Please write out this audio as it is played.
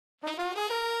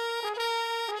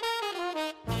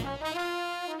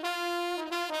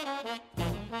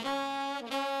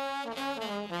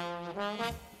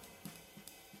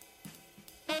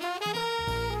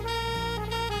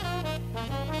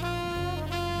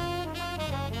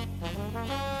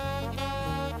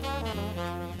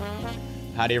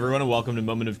Howdy, everyone, and welcome to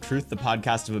Moment of Truth, the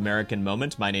podcast of American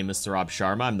Moment. My name is Saurabh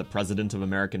Sharma. I'm the president of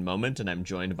American Moment, and I'm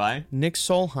joined by Nick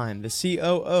Solheim, the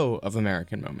COO of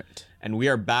American Moment. And we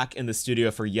are back in the studio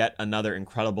for yet another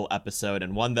incredible episode,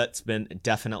 and one that's been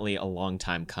definitely a long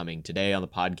time coming. Today on the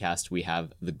podcast, we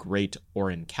have the great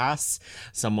Oren Cass,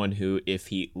 someone who, if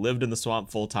he lived in the swamp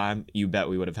full time, you bet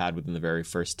we would have had within the very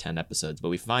first 10 episodes. But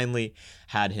we finally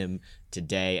had him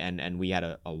today, and we had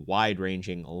a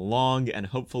wide-ranging, long, and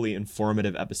hopefully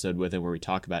informative episode with him where we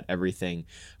talk about everything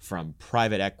from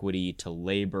private equity to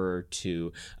labor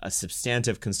to a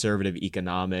substantive conservative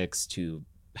economics to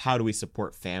how do we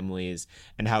support families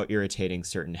and how irritating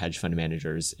certain hedge fund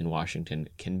managers in Washington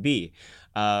can be.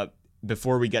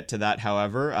 Before we get to that,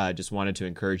 however, I just wanted to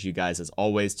encourage you guys, as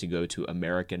always, to go to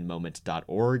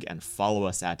AmericanMoment.org and follow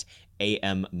us at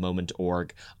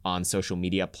AMMoment.org on social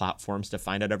media platforms to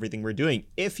find out everything we're doing.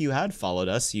 If you had followed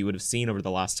us, you would have seen over the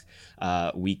last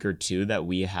week or two that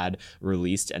we had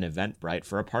released an Eventbrite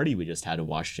for a party we just had in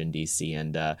Washington, D.C.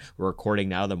 And we're recording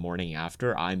now the morning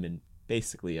after. I'm in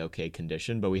basically okay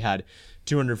condition, but we had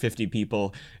 250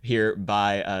 people here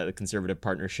by the Conservative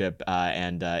Partnership,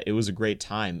 and it was a great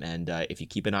time. And if you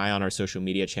keep an eye on our social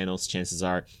media channels, chances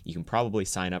are you can probably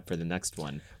sign up for the next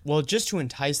one. Well, just to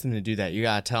entice them to do that, you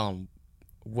gotta tell them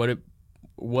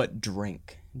what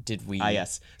drink did we?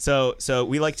 Yes. So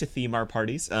we like to theme our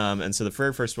parties. And so the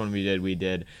very first one we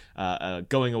did a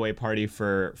going away party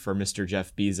for Mr.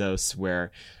 Jeff Bezos,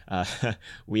 where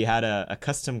we had a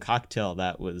custom cocktail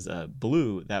that was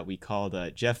blue that we called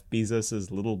Jeff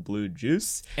Bezos's Little Blue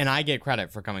Juice. And I get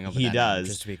credit for coming up with that. He does. Name,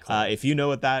 just to be clear. If you know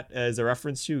what that is a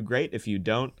reference to, great. If you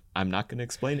don't, I'm not going to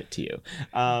explain it to you.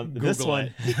 This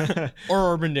one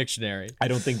or Urban Dictionary. I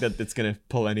don't think that it's going to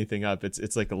pull anything up.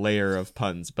 It's like a layer of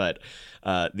puns. But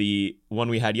the one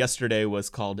we had yesterday was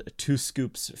called Two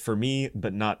Scoops for Me,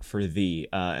 but Not for Thee.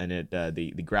 And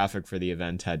the graphic for the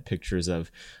event had pictures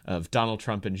of Donald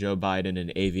Trump and Joe Biden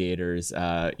and aviators,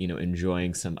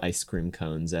 enjoying some ice cream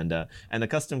cones. And the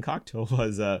custom cocktail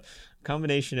was a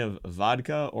combination of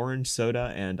vodka, orange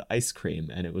soda, and ice cream,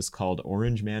 and it was called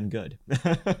Orange Man Good.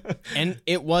 And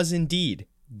it was indeed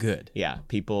good. Yeah,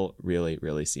 people really,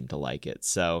 really seemed to like it.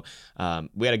 So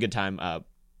we had a good time.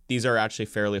 These are actually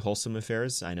fairly wholesome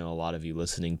affairs. I know a lot of you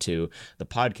listening to the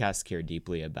podcast care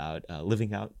deeply about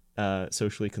living out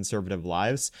socially conservative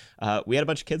lives. We had a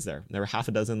bunch of kids there. There were half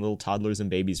a dozen little toddlers and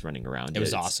babies running around. It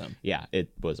was awesome. Yeah, it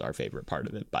was our favorite part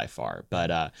of it by far. But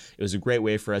it was a great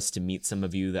way for us to meet some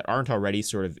of you that aren't already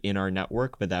sort of in our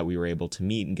network, but that we were able to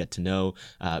meet and get to know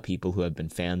people who have been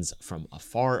fans from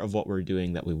afar of what we're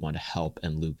doing that we want to help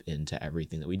and loop into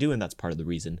everything that we do. And that's part of the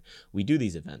reason we do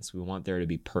these events. We want there to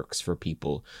be perks for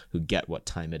people who get what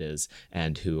time it is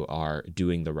and who are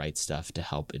doing the right stuff to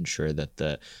help ensure that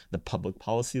the public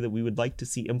policy that we would like to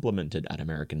see implemented at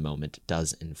American Moment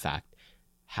does in fact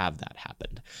have that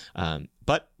happen.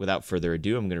 But without further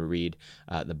ado, I'm going to read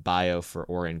the bio for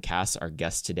Oren Cass, our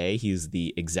guest today. He's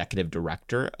the executive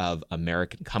director of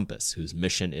American Compass, whose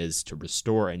mission is to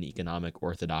restore an economic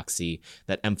orthodoxy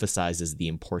that emphasizes the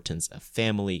importance of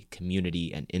family,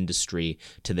 community, and industry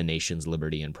to the nation's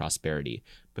liberty and prosperity.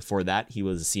 Before that, he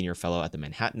was a senior fellow at the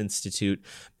Manhattan Institute.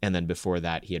 And then before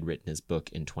that, he had written his book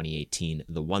in 2018,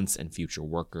 The Once and Future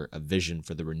Worker, A Vision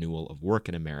for the Renewal of Work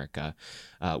in America,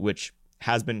 which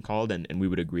has been called, and we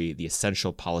would agree, the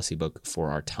essential policy book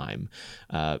for our time.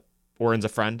 Oren's a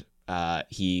friend.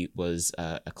 He was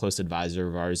a close advisor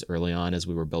of ours early on as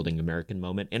we were building American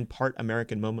Moment. In part,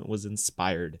 American Moment was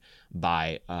inspired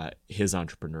by his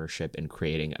entrepreneurship in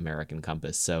creating American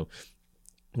Compass. So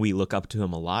we look up to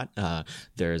him a lot.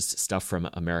 There's stuff from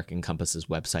American Compass's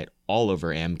website all over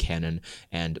AmCanon,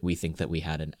 and we think that we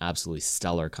had an absolutely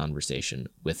stellar conversation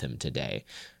with him today.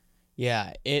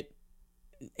 Yeah,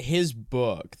 his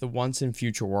book, The Once and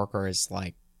Future Worker, is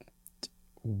like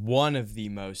one of the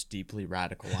most deeply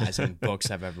radicalizing books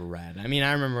I've ever read. I mean,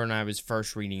 I remember when I was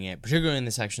first reading it, particularly in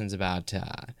the sections about,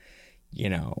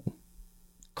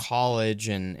 college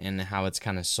and how it's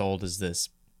kind of sold as this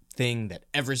thing that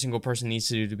every single person needs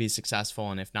to do to be successful,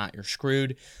 and if not, you're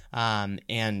screwed.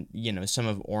 And some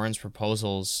of Oren's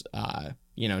proposals,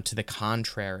 to the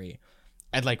contrary,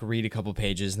 I'd like read a couple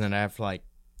pages and then I have to like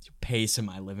pace in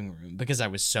my living room because I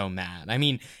was so mad. I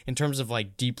mean, in terms of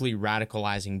like deeply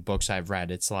radicalizing books I've read,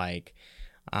 it's like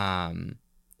Age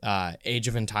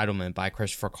of Entitlement by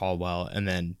Christopher Caldwell, and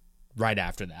then right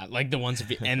after that, like the ones,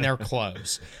 and they're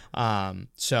close.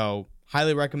 So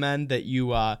highly recommend that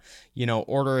you,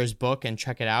 order his book and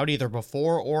check it out either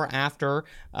before or after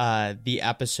the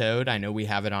episode. I know we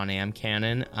have it on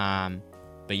AmCanon.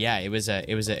 yeah, it was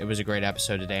a great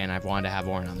episode today, and I've wanted to have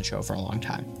Oren on the show for a long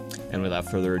time. And without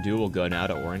further ado, we'll go now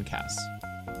to Oren Cass.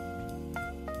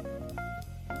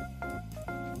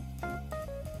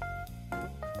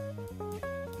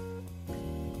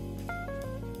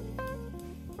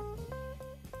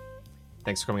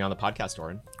 Thanks for coming on the podcast,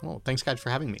 Oren. Well, thanks, guys, for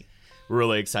having me. We're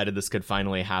really excited this could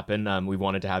finally happen. We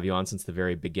wanted to have you on since the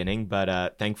very beginning,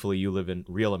 but thankfully you live in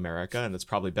real America, and it's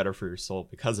probably better for your soul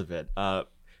because of it.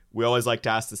 We always like to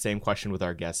ask the same question with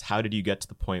our guests. How did you get to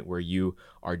the point where you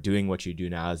are doing what you do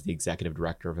now as the executive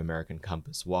director of American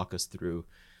Compass? Walk us through,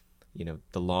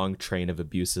 the long train of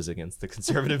abuses against the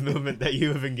conservative movement that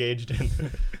you have engaged in.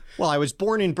 Well, I was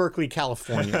born in Berkeley,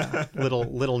 California.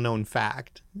 little known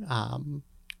fact.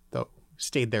 Though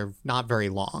stayed there not very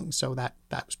long, so that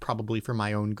was probably for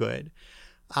my own good.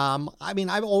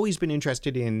 I've always been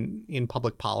interested in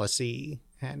public policy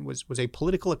and was a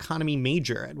political economy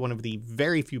major at one of the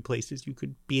very few places you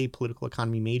could be a political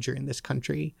economy major in this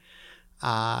country.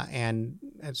 And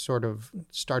sort of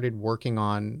started working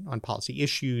on policy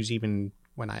issues even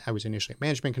when I was initially a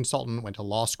management consultant, went to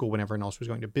law school when everyone else was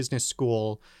going to business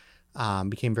school,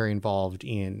 became very involved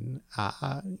in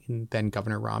then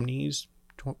Governor Romney's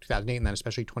 2008 and then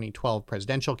especially 2012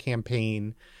 presidential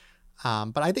campaign.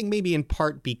 But I think maybe in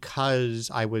part because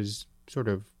I was sort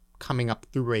of coming up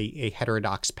through a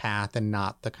heterodox path and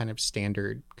not the kind of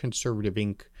standard conservative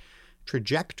ink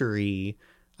trajectory,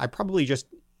 I probably just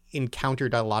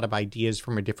encountered a lot of ideas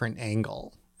from a different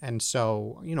angle. And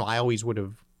so, I always would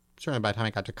have, certainly by the time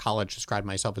I got to college, described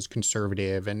myself as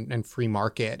conservative and free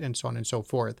market and so on and so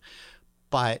forth.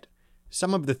 But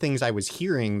some of the things I was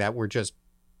hearing that were just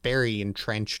very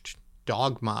entrenched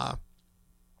dogma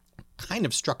kind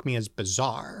of struck me as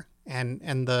bizarre.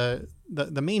 And the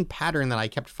main pattern that I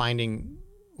kept finding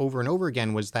over and over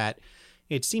again was that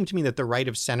it seemed to me that the right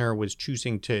of center was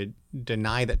choosing to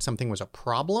deny that something was a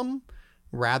problem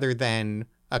rather than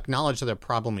acknowledge that a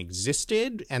problem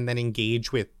existed and then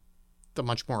engage with the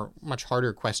much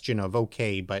harder question of,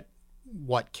 okay, but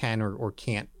what can or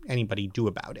can't anybody do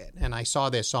about it? And I saw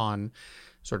this on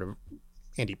sort of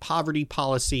anti-poverty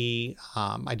policy.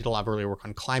 I did a lot of earlier work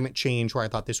on climate change where I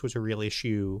thought this was a real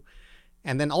issue.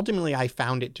 And then ultimately I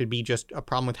found it to be just a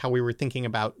problem with how we were thinking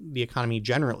about the economy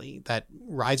generally, that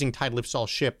rising tide lifts all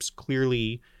ships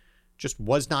clearly just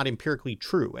was not empirically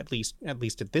true, at least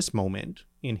at this moment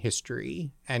in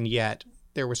history. And yet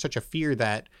there was such a fear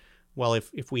that, well,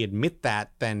 if we admit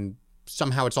that, then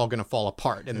somehow it's all going to fall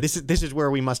apart. And this is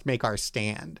where we must make our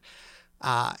stand.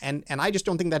 And I just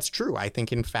don't think that's true. I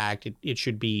think, in fact, it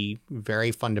should be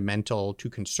very fundamental to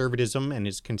conservatism and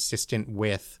is consistent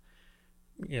with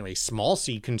a small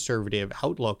c conservative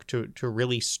outlook to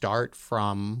really start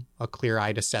from a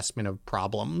clear-eyed assessment of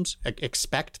problems.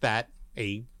 Expect that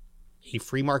a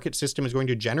free market system is going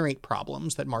to generate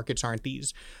problems, that markets aren't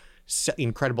these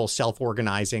incredible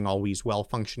self-organizing, always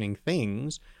well-functioning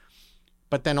things.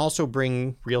 But then also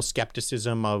bring real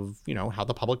skepticism of, how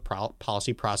the public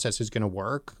policy process is going to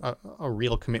work, a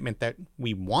real commitment that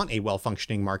we want a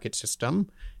well-functioning market system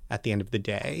at the end of the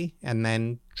day, and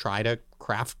then try to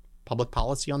craft public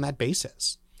policy on that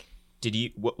basis.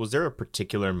 Was there a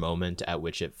particular moment at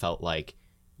which it felt like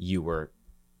you were,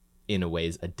 in a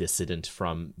ways, a dissident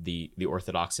from the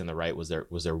orthodoxy on the right? Was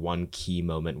there one key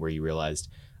moment where you realized,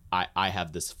 I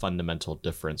have this fundamental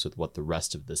difference with what the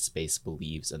rest of this space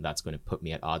believes, and that's going to put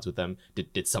me at odds with them?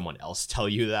 Did someone else tell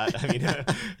you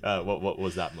that? What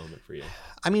was that moment for you?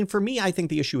 For me, I think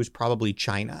the issue is probably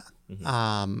China.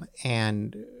 Mm-hmm.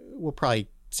 And we'll probably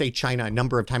say China a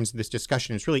number of times in this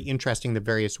discussion. It's really interesting the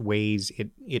various ways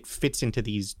it fits into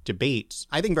these debates.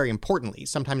 I think very importantly,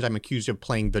 sometimes I'm accused of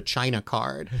playing the China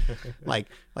card.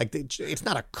 It's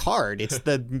not a card. It's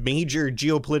the major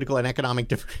geopolitical and economic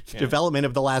development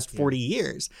of the last 40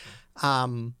 years.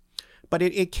 But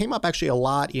it came up actually a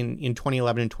lot in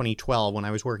 2011 and 2012 when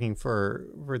I was working for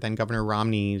then Governor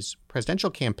Romney's presidential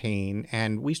campaign.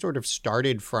 And we sort of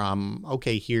started from,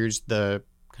 okay, here's the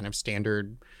kind of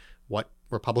standard what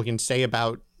Republicans say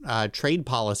about trade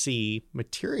policy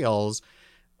materials.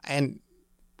 And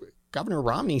Governor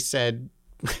Romney said,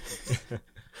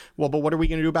 well, but what are we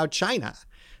going to do about China?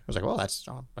 I was like,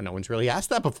 well, no one's really asked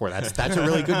that before. That's a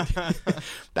really good,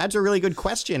 that's a really good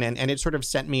question. And it sort of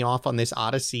sent me off on this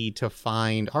odyssey to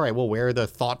find, all right, well, where are the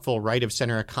thoughtful right of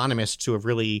center economists who have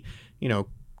really,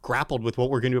 grappled with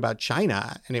what we're going to do about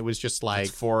China? And it was just like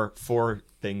it's four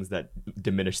things that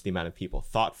diminish the amount of people: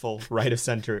 thoughtful, right of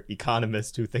center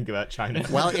economists who think about China.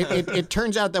 Well, it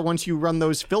turns out that once you run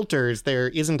those filters, there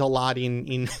isn't a lot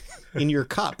in your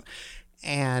cup.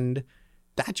 And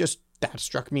that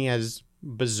struck me as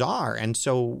bizarre. And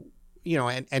so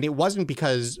and it wasn't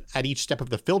because at each step of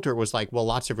the filter it was like, well,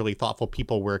 lots of really thoughtful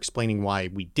people were explaining why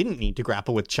we didn't need to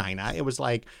grapple with China. It was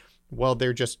like, well,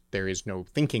 there is no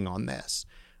thinking on this.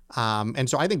 And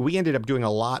so I think we ended up doing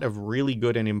a lot of really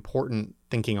good and important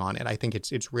thinking on it. I think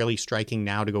it's really striking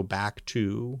now to go back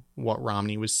to what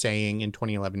Romney was saying in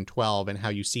 2011-12 and how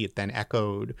you see it then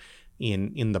echoed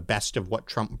in the best of what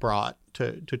Trump brought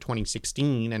to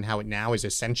 2016, and how it now is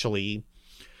essentially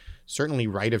certainly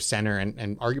right of center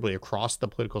and arguably across the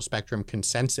political spectrum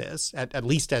consensus, at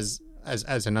least as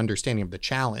an understanding of the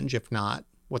challenge, if not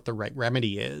what the right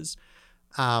remedy is.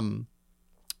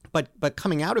 But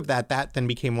coming out of that then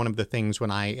became one of the things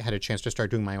when I had a chance to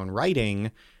start doing my own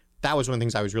writing. That was one of the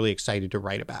things I was really excited to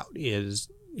write about is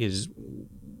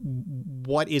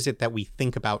what is it that we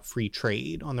think about free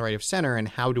trade on the right of center, and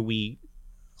how do we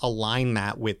align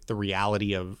that with the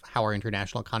reality of how our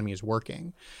international economy is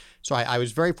working. So I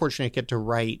was very fortunate to get to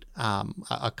write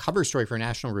a cover story for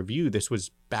National Review. This was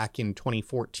back in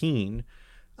 2014,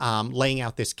 laying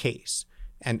out this case.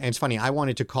 And it's funny, I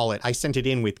wanted to call it, I sent it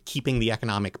in with keeping the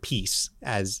economic peace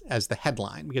as the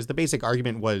headline, because the basic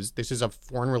argument was this is a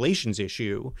foreign relations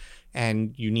issue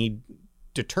and you need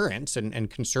deterrence, and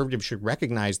conservatives should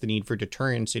recognize the need for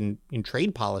deterrence in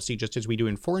trade policy just as we do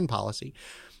in foreign policy.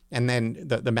 And then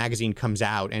the magazine comes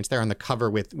out and it's there on the cover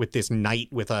with this knight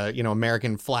with a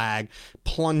American flag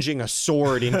plunging a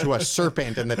sword into a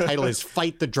serpent, and the title is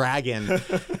Fight the Dragon.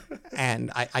 And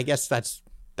I guess that's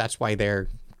why they're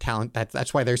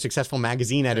that's why they're successful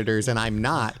magazine editors and I'm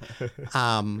not.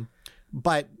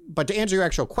 But to answer your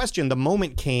actual question, the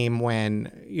moment came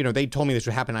when, they told me this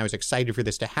would happen. I was excited for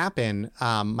this to happen.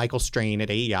 Michael Strain at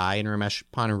AEI and Ramesh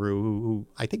Ponnuru, who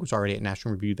I think was already at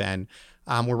National Review then,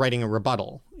 were writing a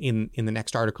rebuttal in the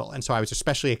next article. And so I was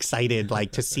especially excited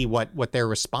to see what their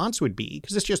response would be,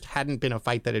 because this just hadn't been a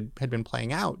fight that had been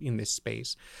playing out in this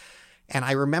space. And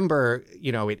I remember,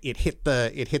 it hit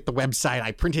the website.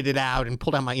 I printed it out and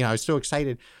pulled out my, I was so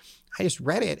excited. I just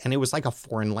read it and it was like a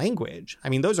foreign language. I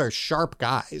mean, those are sharp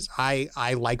guys.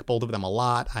 I like both of them a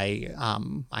lot.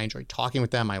 I enjoy talking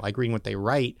with them. I like reading what they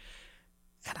write.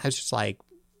 And I was just like,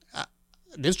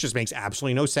 this just makes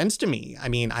absolutely no sense to me. I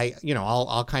mean,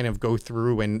 I'll kind of go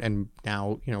through and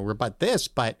now, rebut this,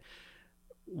 but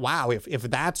wow, if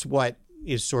that's what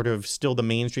is sort of still the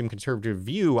mainstream conservative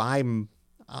view, I'm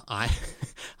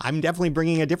definitely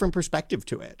bringing a different perspective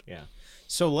to it. Yeah.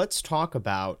 So let's talk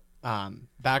about,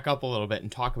 back up a little bit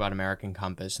and talk about American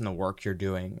Compass and the work you're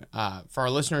doing. For our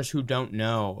listeners who don't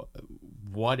know,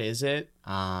 what is it?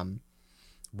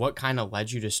 What kind of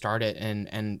led you to start it,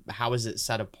 and how is it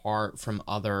set apart from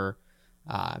other,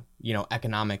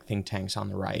 economic think tanks on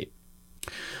the right?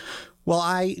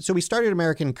 Well, so we started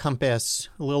American Compass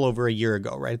a little over a year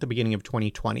ago, right at the beginning of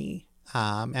 2020.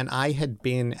 And I had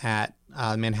been at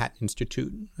Manhattan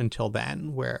Institute until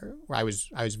then, where I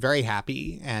was very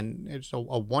happy, and it's a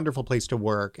wonderful place to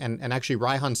work. And actually,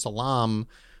 Reihan Salam,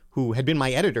 who had been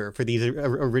my editor for these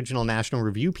original National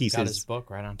Review pieces, got his book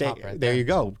right on top. There you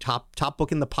go, top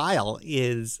book in the pile.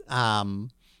 Is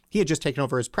he had just taken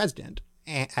over as president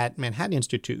at Manhattan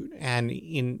Institute, and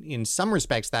in some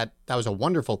respects that was a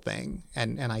wonderful thing,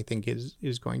 and I think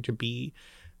is going to be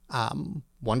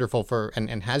wonderful for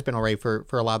and has been already for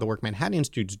a lot of the work Manhattan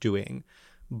Institute's doing.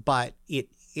 But it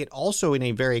also in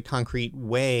a very concrete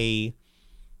way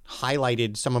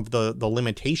highlighted some of the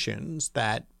limitations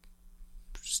that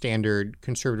standard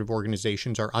conservative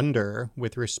organizations are under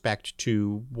with respect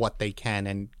to what they can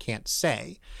and can't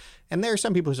say. And there are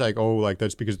some people who's like, oh, like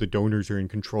that's because the donors are in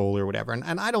control or whatever.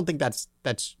 And I don't think that's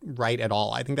right at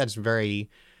all. I think that's very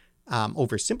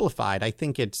oversimplified. I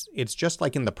think it's just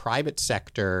like in the private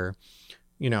sector,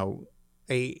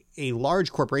 a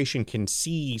large corporation can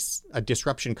see a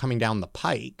disruption coming down the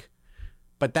pike,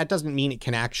 but that doesn't mean it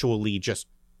can actually just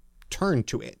turn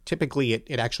to it. Typically,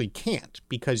 it actually can't,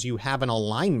 because you have an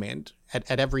alignment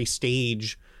at every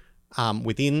stage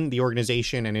within the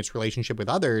organization and its relationship with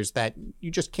others that you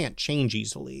just can't change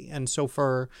easily. And so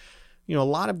for a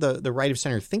lot of the right of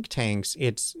center think tanks,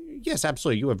 it's, yes,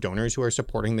 absolutely. You have donors who are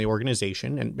supporting the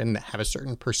organization and have a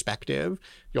certain perspective.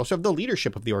 You also have the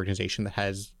leadership of the organization that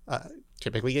has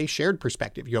typically a shared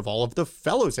perspective. You have all of the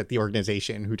fellows at the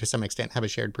organization who to some extent have a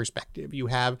shared perspective. You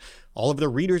have all of the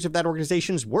readers of that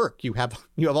organization's work. You have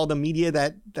all the media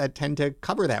that tend to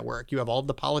cover that work. You have all of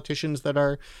the politicians that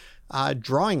are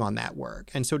drawing on that work.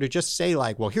 And so to just say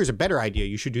like, well, here's a better idea,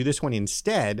 you should do this one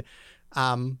instead,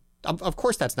 of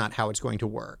course, that's not how it's going to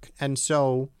work. And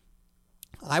so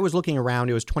I was looking around.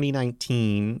 It was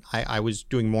 2019. I was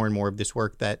doing more and more of this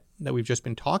work that we've just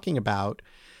been talking about.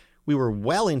 We were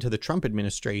well into the Trump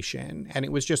administration, and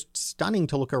it was just stunning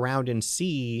to look around and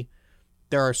see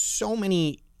there are so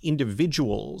many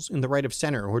individuals in the right of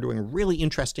center who are doing really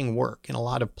interesting work in a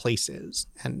lot of places.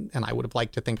 And I would have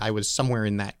liked to think I was somewhere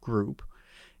in that group.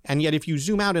 And yet, if you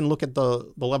zoom out and look at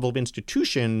the level of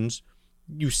institutions,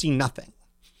 you see nothing.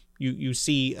 You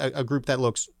see a group that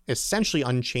looks essentially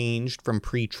unchanged from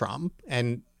pre-Trump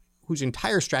and whose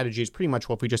entire strategy is pretty much,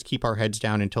 well, if we just keep our heads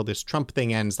down until this Trump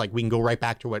thing ends, like we can go right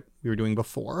back to what we were doing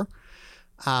before.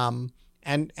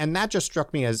 And that just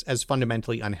struck me as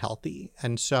fundamentally unhealthy.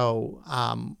 And so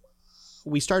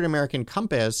we started American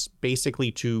Compass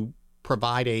basically to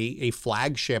provide a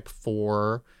flagship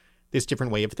for this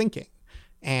different way of thinking.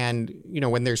 And,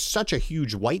 when there's such a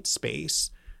huge white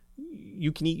space,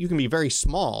 you can be very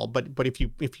small, but if you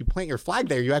plant your flag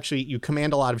there, you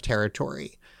command a lot of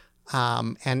territory.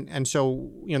 And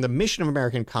so, the mission of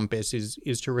American Compass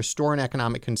is to restore an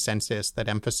economic consensus that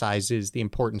emphasizes the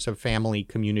importance of family,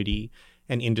 community,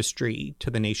 and industry to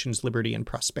the nation's liberty and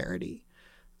prosperity.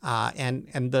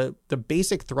 And the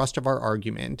basic thrust of our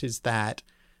argument is that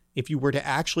if you were to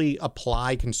actually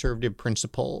apply conservative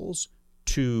principles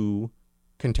to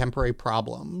contemporary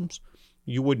problems,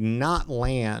 you would not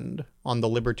land on the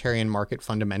libertarian market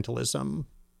fundamentalism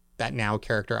that now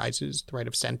characterizes the right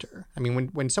of center. I mean,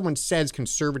 when someone says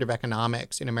conservative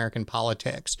economics in American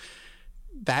politics,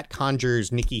 that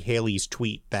conjures Nikki Haley's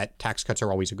tweet that tax cuts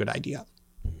are always a good idea.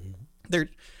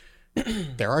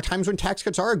 There are times when tax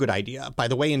cuts are a good idea. By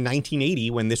the way, in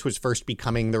 1980, when this was first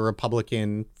becoming the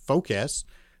Republican focus,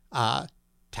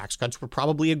 tax cuts were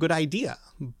probably a good idea.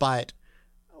 But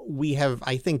we have,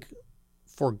 I think,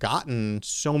 forgotten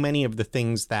so many of the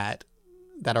things that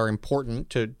are important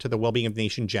to the well-being of the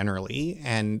nation generally,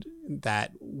 and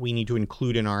that we need to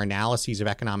include in our analyses of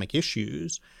economic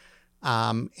issues.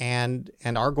 And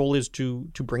our goal is to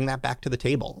bring that back to the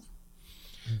table.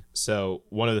 So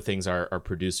one of the things our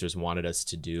producers wanted us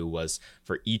to do was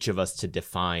for each of us to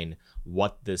define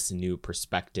what this new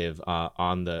perspective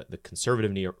on the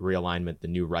conservative realignment, the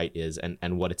new right is,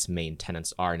 and what its main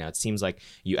tenets are. Now, it seems like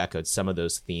you echoed some of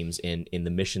those themes in the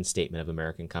mission statement of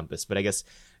American Compass, but I guess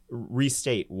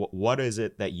restate, what is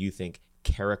it that you think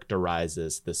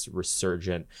characterizes this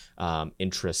resurgent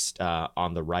interest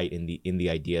on the right in the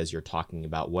ideas you're talking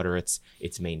about? What are its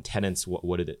main tenets?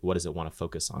 What does it want to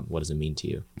focus on? What does it mean to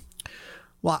you?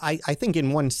 Well, I think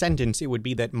in one sentence it would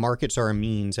be that markets are a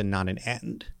means and not an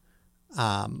end.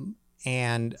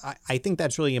 And I think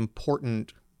that's really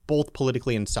important, both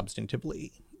politically and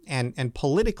substantively. And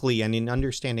politically, and in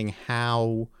understanding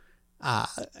how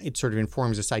it sort of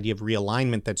informs this idea of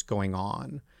realignment that's going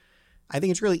on, I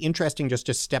think it's really interesting just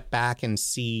to step back and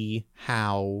see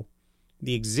how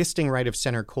the existing right of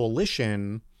center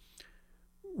coalition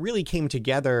really came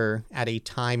together at a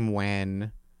time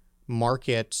when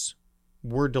markets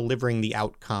were delivering the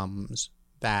outcomes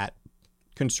that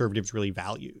conservatives really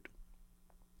valued.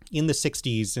 In the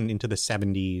 60s and into the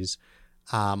 70s,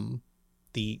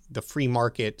 the free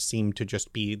market seemed to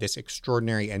just be this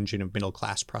extraordinary engine of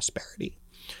middle-class prosperity.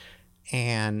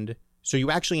 And so you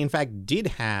actually, in fact, did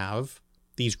have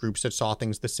these groups that saw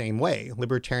things the same way.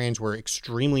 Libertarians were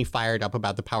extremely fired up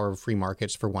about the power of free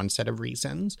markets for one set of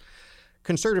reasons.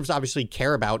 Conservatives obviously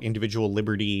care about individual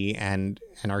liberty and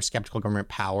are skeptical of government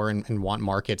power and want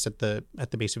markets at the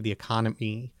base of the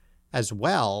economy as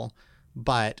well.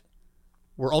 But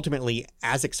we're ultimately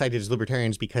as excited as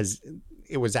libertarians because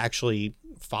it was actually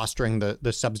fostering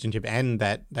the substantive end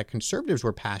that conservatives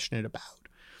were passionate about.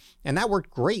 And that worked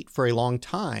great for a long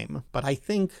time. But I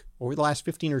think over the last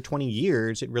 15 or 20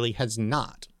 years, it really has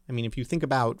not. I mean, if you think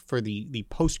about for the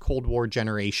post-Cold War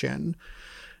generation,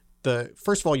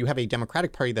 first of all, you have a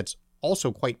Democratic Party that's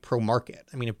also quite pro-market.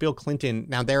 I mean, if Bill Clinton,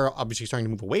 now they're obviously starting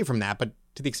to move away from that, but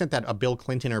to the extent that a Bill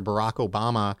Clinton or Barack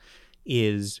Obama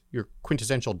is your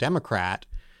quintessential Democrat,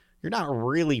 you're not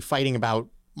really fighting about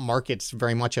markets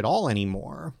very much at all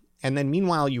anymore. And then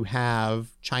meanwhile, you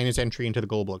have China's entry into the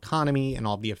global economy and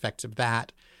all the effects of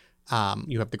that.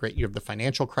 You have the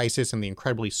financial crisis and the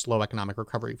incredibly slow economic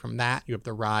recovery from that. You have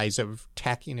the rise of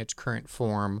tech in its current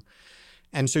form.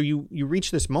 And so you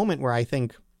reach this moment where I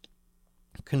think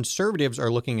conservatives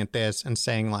are looking at this and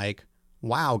saying like,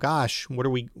 wow, gosh, what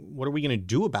are we going to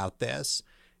do about this?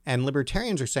 And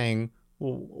libertarians are saying,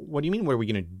 well, what do you mean, what are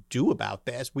we going to do about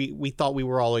this? We thought we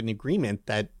were all in agreement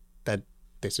that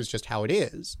this is just how it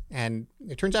is. And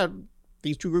it turns out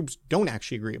these two groups don't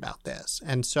actually agree about this.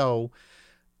 And so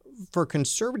for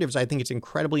conservatives, I think it's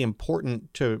incredibly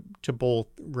important to both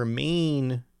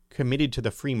remain committed to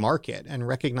the free market and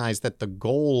recognize that the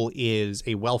goal is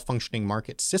a well-functioning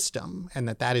market system and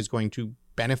that is going to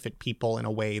benefit people in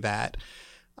a way that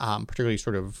particularly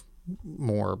sort of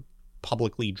more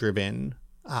publicly driven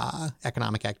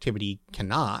economic activity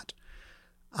cannot.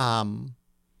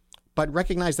 But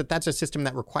recognize that that's a system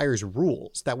that requires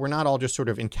rules, that we're not all just sort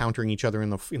of encountering each other in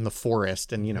the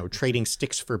forest and, trading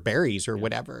sticks for berries or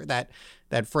whatever. That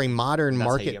for a modern That's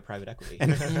market, how you get private equity.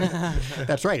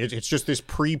 that's right. It's just this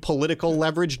pre-political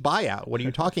leveraged buyout. What are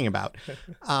you talking about?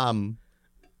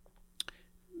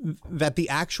 That the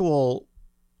actual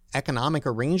economic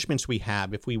arrangements we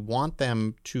have, if we want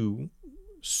them to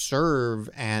serve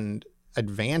and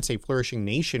advance a flourishing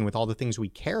nation with all the things we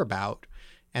care about,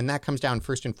 and that comes down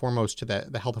first and foremost to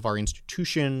the health of our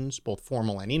institutions, both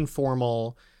formal and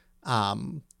informal,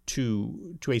 to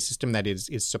a system that is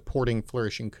supporting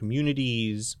flourishing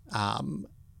communities. The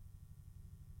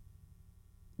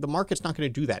market's not going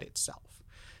to do that itself.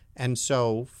 And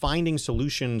so finding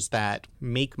solutions that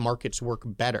make markets work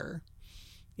better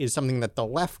is something that the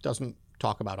left doesn't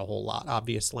talk about a whole lot,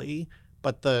 obviously,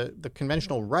 but the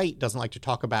conventional right doesn't like to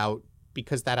talk about,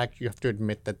 because that actually you have to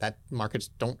admit that markets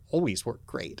don't always work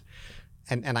great.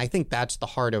 And I think that's the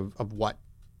heart of what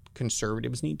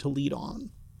conservatives need to lead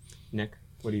on. Nick,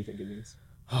 what do you think it means?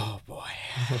 Oh, boy.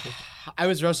 I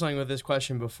was wrestling with this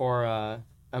question before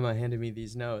Emma handed me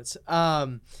these notes.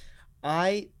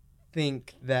 I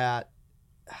think that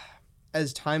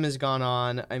as time has gone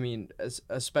on, I mean,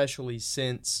 especially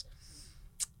since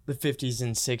the 50s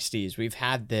and 60s, we've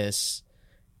had this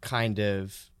kind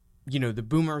of, the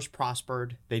boomers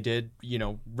prospered. They did,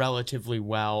 relatively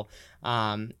well.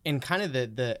 And kind of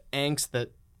the angst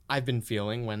that I've been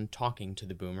feeling when talking to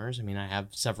the boomers. I mean, I have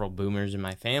several boomers in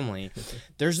my family.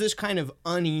 There's this kind of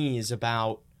unease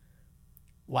about,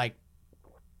 like,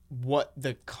 what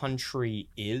the country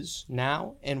is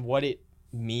now and what it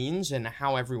means and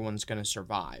how everyone's going to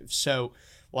survive. So,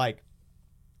 like,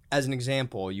 as an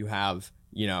example, you have,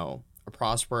 a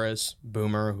prosperous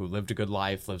boomer who lived a good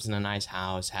life, lives in a nice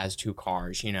house, has 2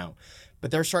 cars, but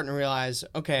they're starting to realize,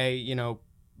 okay,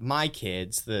 my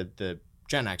kids, the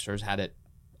Gen Xers, had it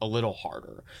a little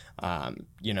harder.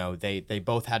 They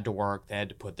both had to work. They had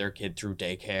to put their kid through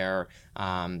daycare.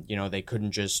 They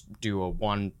couldn't just do a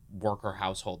one worker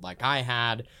household like I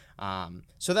had.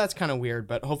 So that's kind of weird,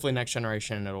 but hopefully next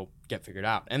generation it'll get figured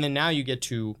out. And then now you get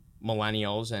to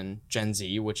millennials and Gen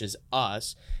Z, which is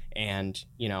us. And,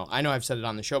 I know I've said it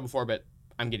on the show before, but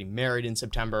I'm getting married in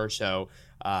September. So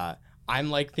I'm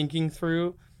like thinking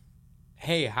through,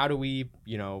 hey, how do we,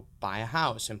 buy a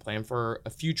house and plan for a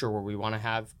future where we want to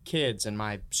have kids, and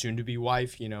my soon-to-be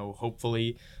wife,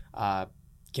 hopefully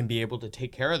can be able to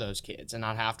take care of those kids and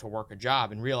not have to work a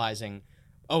job, and realizing,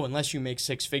 oh, unless you make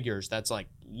 6 figures, that's like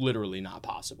literally not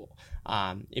possible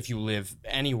if you live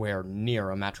anywhere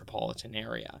near a metropolitan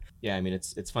area. Yeah, I mean,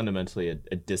 it's fundamentally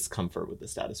a discomfort with the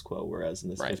status quo, whereas in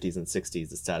the 50s and 60s,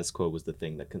 the status quo was the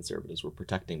thing that conservatives were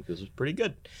protecting because it was pretty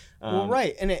good. Well,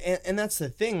 right, and that's the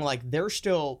thing. Like, they're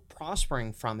still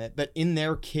prospering from it, but in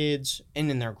their kids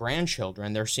and in their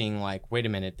grandchildren, they're seeing, like, wait a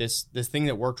minute, this thing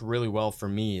that worked really well for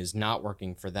me is not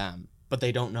working for them, but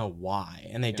they don't know why,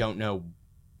 and they don't know,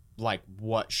 like,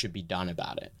 what should be done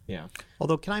about it. Yeah.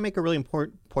 Although, can I make a really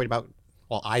important point about,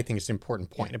 well, I think it's an important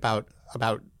point about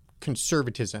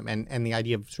conservatism and the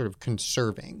idea of sort of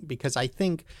conserving, because I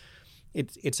think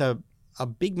it's a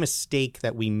big mistake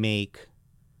that we make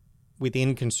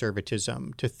within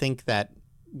conservatism to think that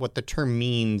what the term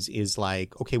means is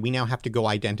like, okay, we now have to go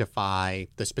identify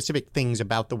the specific things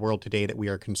about the world today that we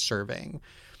are conserving,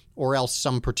 or else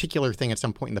some particular thing at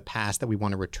some point in the past that we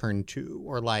want to return to,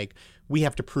 or like we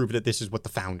have to prove that this is what the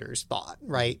founders thought,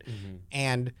 right? Mm-hmm.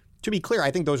 And to be clear,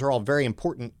 I think those are all very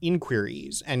important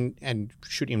inquiries and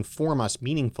should inform us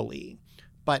meaningfully.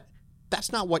 But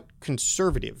that's not what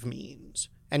conservative means,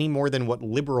 any more than what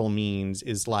liberal means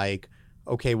is like,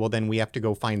 okay, well, then we have to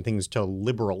go find things to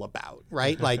liberal about,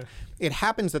 right? Like, it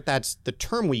happens that that's the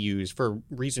term we use for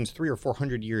reasons 300 or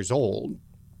 400 years old.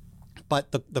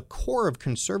 But the core of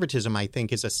conservatism, I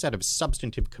think, is a set of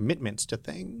substantive commitments to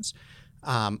things.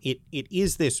 It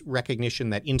is this recognition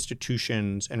that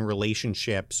institutions and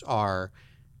relationships are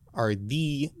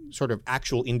the sort of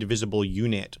actual indivisible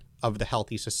unit of the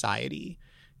healthy society.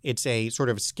 It's a sort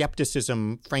of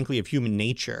skepticism, frankly, of human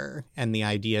nature, and the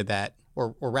idea that,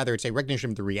 or rather, it's a recognition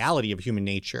of the reality of human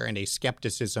nature and a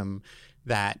skepticism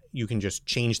that you can just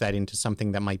change that into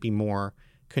something that might be more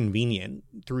convenient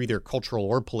through either cultural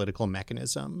or political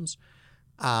mechanisms.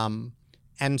 And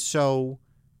so,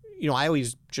 I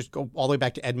always just go all the way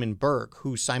back to Edmund Burke,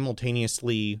 who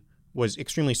simultaneously was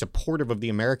extremely supportive of the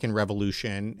American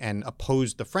Revolution and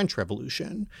opposed the French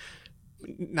Revolution.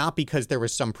 not because there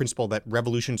was some principle that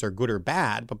revolutions are good or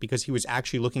bad, but because he was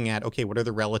actually looking at, okay, what are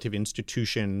the relative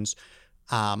institutions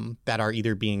that are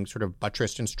either being sort of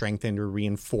buttressed and strengthened or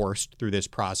reinforced through this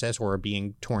process or are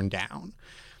being torn down.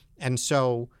 And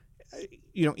so,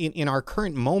 in our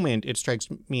current moment, it strikes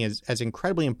me as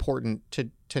incredibly important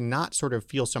to not sort of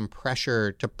feel some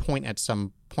pressure to point at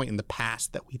some point in the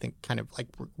past that we think kind of like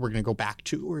we're going to go back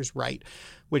to or is right,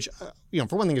 which,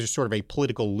 for one thing, is just sort of a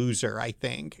political loser, I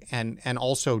think, and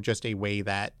also just a way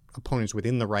that opponents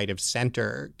within the right of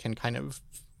center can kind of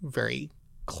very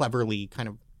cleverly kind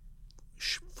of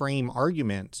frame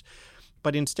arguments,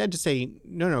 but instead to say,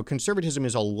 no, conservatism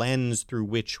is a lens through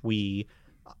which we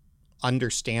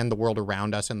understand the world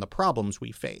around us and the problems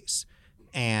we face.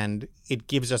 And it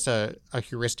gives us a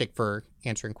heuristic for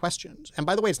answering questions. And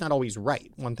by the way, it's not always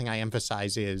right. One thing I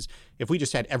emphasize is if we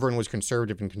just had everyone was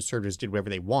conservative and conservatives did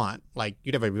whatever they want, like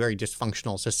you'd have a very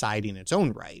dysfunctional society in its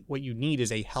own right. What you need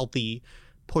is a healthy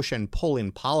push and pull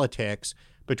in politics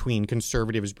between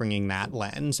conservatives bringing that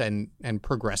lens and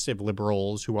progressive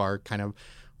liberals who are kind of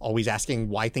always asking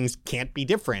why things can't be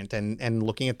different and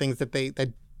looking at things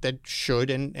that should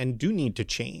and do need to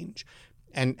change.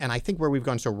 And I think where we've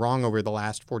gone so wrong over the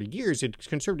last 40 years,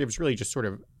 conservatives really just sort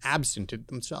of absented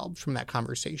themselves from that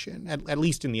conversation, at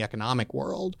least in the economic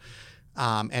world.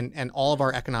 And all of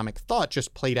our economic thought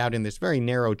just played out in this very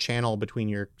narrow channel between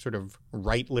your sort of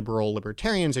right liberal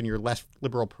libertarians and your left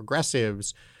liberal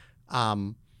progressives,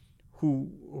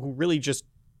 who really just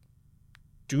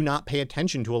do not pay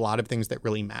attention to a lot of things that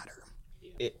really matter.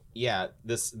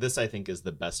 This I think is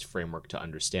the best framework to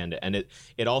understand it, and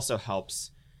it also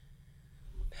helps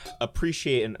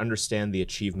appreciate and understand the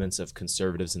achievements of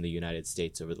conservatives in the United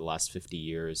States over the last 50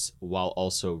 years, while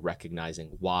also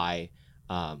recognizing why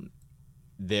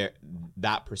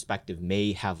that perspective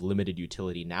may have limited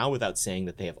utility now, without saying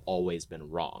that they have always been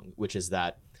wrong, which is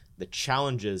that the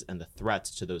challenges and the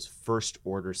threats to those first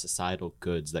order societal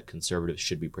goods that conservatives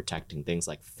should be protecting, things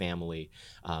like family,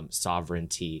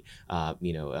 sovereignty,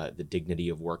 the dignity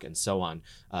of work, and so on,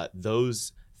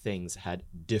 those things had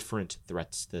different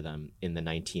threats to them in the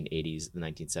 1980s, the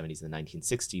 1970s, and the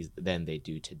 1960s than they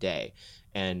do today.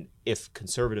 And if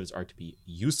conservatives are to be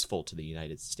useful to the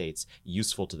United States,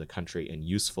 useful to the country, and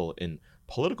useful in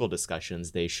political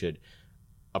discussions, they should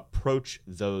approach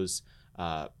those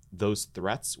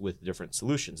threats with different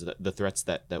solutions. The threats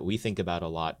that we think about a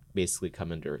lot basically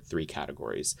come under three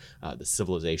categories: the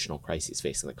civilizational crises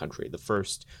facing the country. The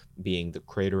first being the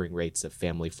cratering rates of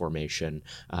family formation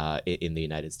in the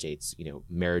United States.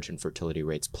 Marriage and fertility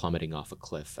rates plummeting off a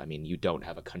cliff. I mean, you don't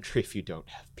have a country if you don't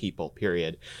have people,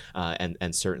 period.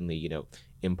 And certainly,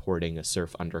 importing a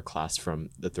serf underclass from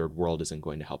the third world isn't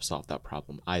going to help solve that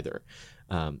problem either.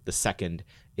 The second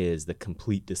is the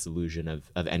complete disillusion of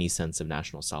any sense of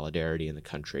national solidarity in the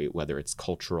country, whether it's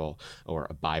cultural or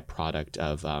a byproduct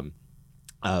of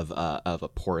a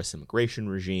porous immigration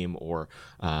regime, or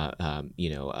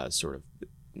sort of,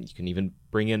 you can even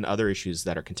bring in other issues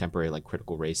that are contemporary, like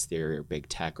critical race theory or big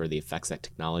tech, or the effects that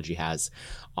technology has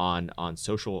on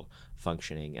social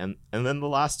functioning. And then the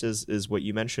last is what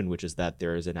you mentioned, which is that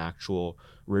there is an actual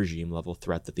regime level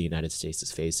threat that the United States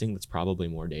is facing that's probably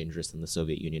more dangerous than the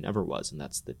Soviet Union ever was, and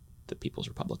that's the People's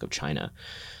Republic of China.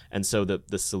 And so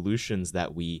the solutions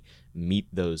that we meet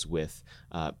those with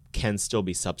can still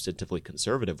be substantively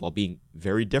conservative, while being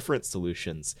very different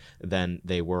solutions than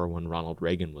they were when Ronald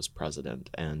Reagan was president.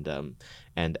 And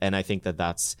I think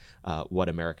that's what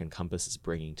American Compass is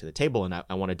bringing to the table. And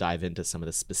I want to dive into some of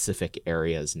the specific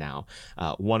areas now.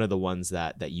 One of the ones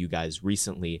that you guys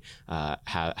recently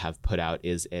have put out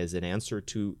is an answer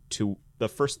to the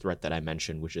first threat that I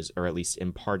mentioned, which is, or at least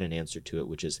in part an answer to it,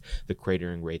 which is the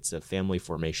cratering rates of family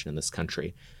formation in this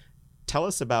country. Tell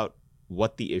us about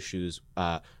what the issues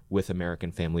with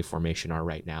American family formation are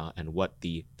right now, and what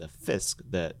the FISC,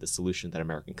 the solution that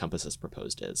American Compass has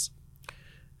proposed, is.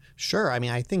 Sure. I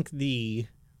mean, I think the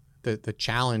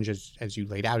challenge, as you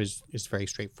laid out, is very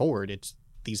straightforward. It's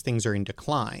these things are in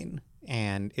decline,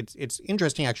 and it's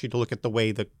interesting actually to look at the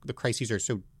way the crises are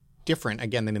so different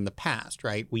again than in the past,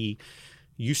 right? We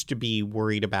used to be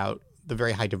worried about the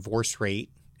very high divorce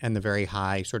rate and the very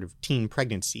high sort of teen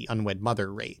pregnancy, unwed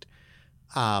mother rate.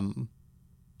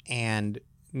 And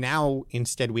now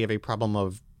instead we have a problem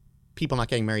of people not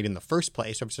getting married in the first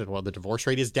place. I've said, well, the divorce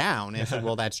rate is down. And I said,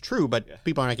 well, that's true, but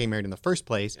people are not getting married in the first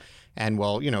place. And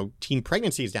well, teen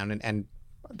pregnancy is down, and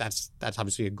that's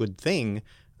obviously a good thing.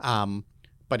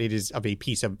 But it is of a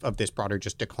piece of this broader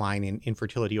just decline in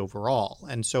infertility overall.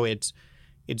 And so it's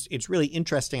really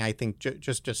interesting, I think,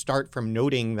 just to start from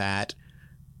noting that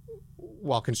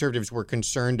while conservatives were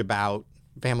concerned about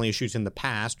family issues in the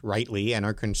past rightly and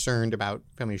are concerned about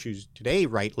family issues today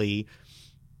rightly,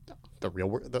 the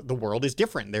world is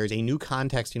different. There's a new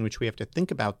context in which we have to think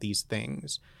about these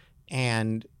things.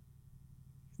 And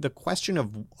the question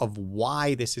of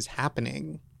why this is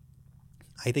happening,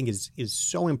 I think is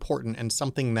so important, and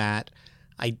something that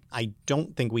I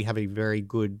don't think we have a very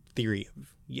good theory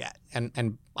of yet.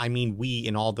 And I mean we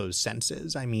in all those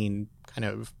senses. I mean, kind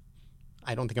of,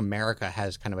 I don't think America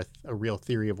has kind of a real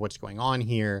theory of what's going on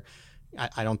here.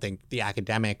 I don't think the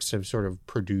academics have sort of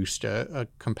produced a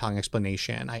compelling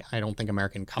explanation. I don't think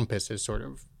American Compass has sort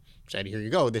of said, here you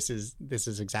go, this is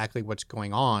exactly what's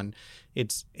going on.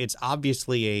 It's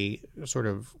obviously a sort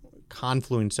of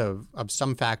confluence of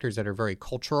some factors that are very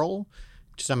cultural.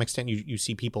 To some extent, you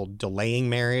see people delaying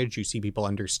marriage. You see people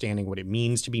understanding what it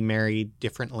means to be married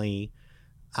differently.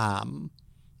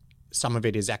 Some of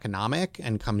it is economic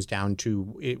and comes down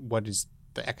to what is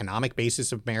the economic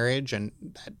basis of marriage, and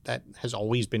that has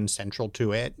always been central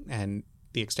to it, and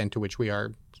the extent to which we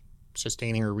are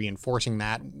sustaining or reinforcing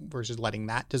that versus letting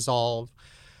that dissolve.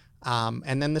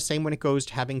 And then the same when it goes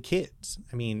to having kids.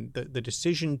 I mean, the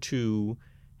decision to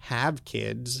have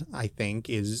kids, I think,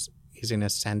 is in a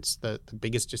sense the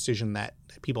biggest decision that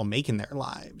people make in their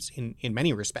lives in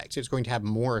many respects. It's going to have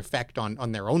more effect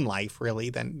on their own life, really,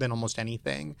 than almost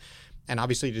anything. And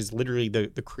obviously it is literally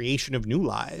the creation of new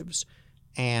lives.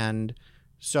 And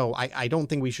so I don't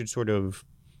think we should sort of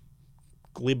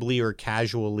glibly or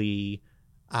casually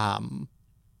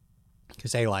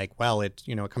say like, well, it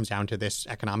comes down to this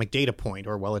economic data point,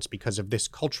 or well, it's because of this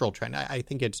cultural trend. I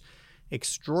think it's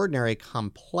extraordinarily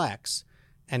complex.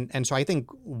 And so I think,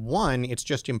 one, it's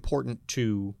just important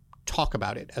to talk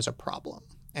about it as a problem.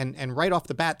 And right off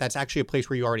the bat, that's actually a place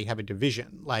where you already have a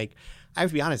division. Like, I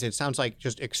have to be honest, it sounds like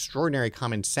just extraordinary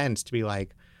common sense to be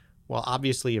like, well,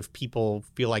 obviously, if people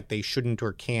feel like they shouldn't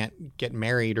or can't get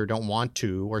married or don't want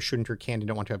to, or shouldn't or can't and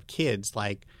don't want to have kids,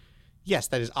 like, yes,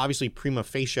 that is obviously prima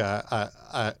facie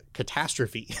a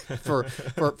catastrophe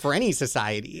for any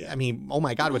society. I mean, oh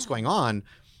my God, what's going on?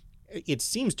 It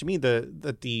seems to me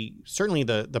that certainly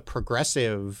the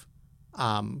progressive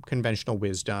conventional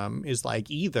wisdom is like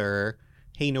either,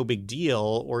 hey, no big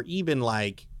deal, or even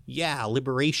like, yeah,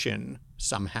 liberation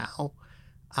somehow.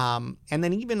 And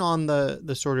then even on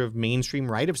the sort of mainstream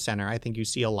right of center, I think you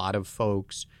see a lot of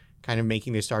folks kind of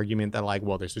making this argument that like,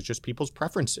 well, this is just people's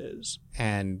preferences.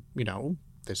 And,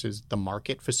 this is the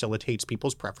market facilitates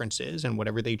people's preferences, and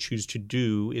whatever they choose to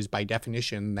do is by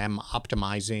definition them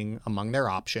optimizing among their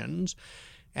options.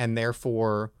 And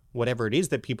therefore, whatever it is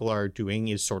that people are doing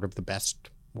is sort of the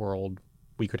best world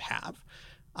we could have.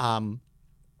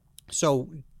 So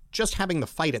just having the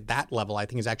fight at that level, I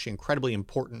think, is actually incredibly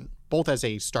important, both as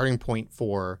a starting point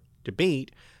for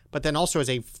debate, but then also as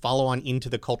a follow-on into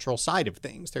the cultural side of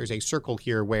things. There's a circle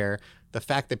here where the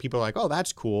fact that people are like, oh,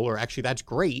 that's cool, or actually that's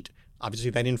great,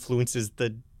 obviously that influences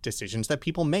the decisions that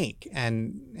people make.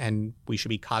 And we should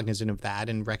be cognizant of that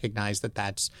and recognize that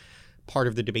that's part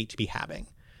of the debate to be having.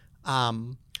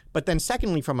 But then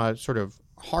secondly, from a sort of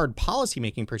hard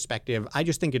policymaking perspective, I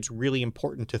just think it's really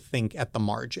important to think at the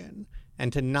margin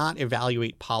and to not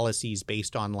evaluate policies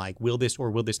based on like, will this or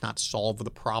will this not solve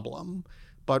the problem,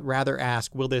 but rather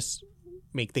ask, will this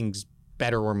make things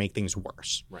better or make things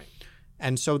worse? Right.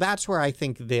 And so that's where I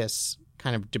think this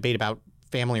kind of debate about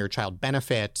family or child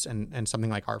benefits and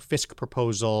something like our Fisk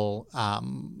proposal,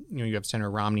 you have Senator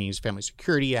Romney's Family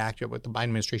Security Act, you have what the Biden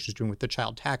administration is doing with the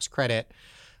child tax credit,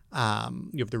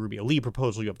 you have the Rubio Lee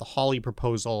proposal, you have the Hawley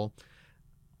proposal.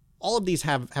 All of these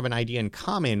have an idea in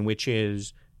common, which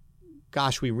is,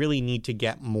 gosh, we really need to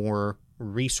get more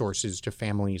resources to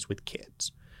families with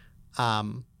kids.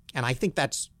 And I think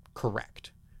that's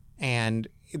correct. And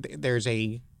there's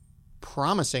a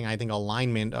promising, I think,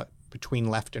 alignment between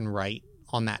left and right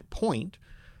on that point.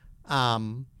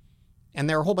 And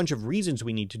there are a whole bunch of reasons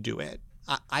we need to do it.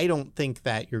 I don't think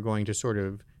that you're going to sort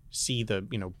of see the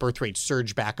birth rate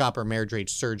surge back up or marriage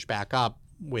rates surge back up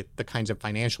with the kinds of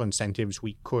financial incentives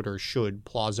we could or should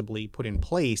plausibly put in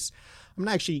place. I'm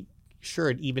not actually sure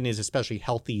it even is especially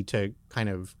healthy to kind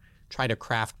of try to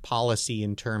craft policy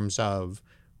in terms of,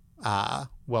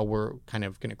 well, we're kind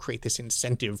of going to create this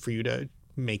incentive for you to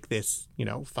make this,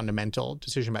 fundamental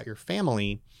decision about your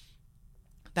family.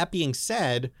 That being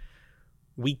said,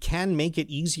 we can make it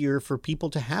easier for people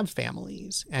to have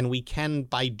families. And we can,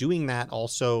 by doing that,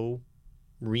 also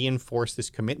reinforce this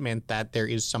commitment that there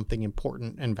is something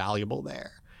important and valuable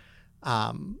there.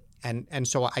 And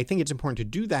so I think it's important to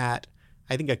do that.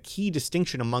 I think a key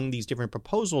distinction among these different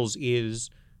proposals is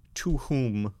to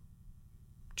whom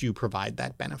do you provide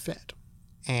that benefit?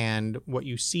 And what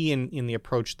you see in the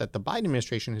approach that the Biden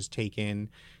administration has taken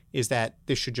is that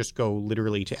this should just go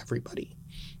literally to everybody.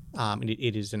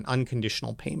 It is an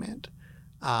unconditional payment.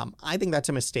 I think that's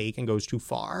a mistake and goes too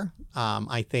far.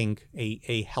 I think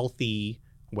a healthy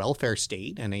welfare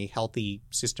state and a healthy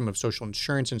system of social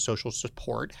insurance and social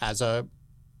support has a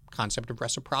concept of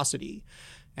reciprocity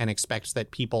and expects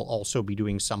that people also be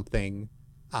doing something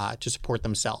to support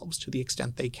themselves to the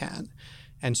extent they can.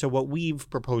 And so what we've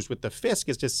proposed with the fisc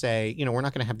is to say, we're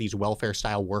not going to have these welfare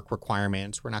style work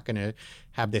requirements. We're not going to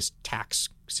have this tax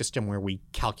system where we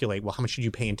calculate, well, how much should you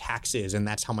pay in taxes? And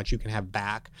that's how much you can have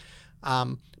back.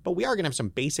 But we are going to have some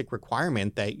basic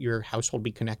requirement that your household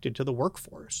be connected to the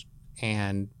workforce.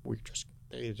 And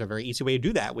it's a very easy way to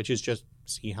do that, which is just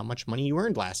see how much money you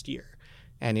earned last year.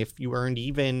 And if you earned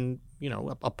even,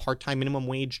 a part-time minimum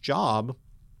wage job,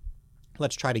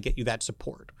 let's try to get you that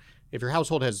support. If your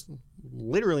household has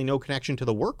literally no connection to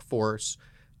the workforce,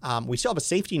 we still have a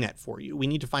safety net for you. We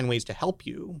need to find ways to help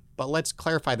you. But let's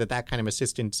clarify that kind of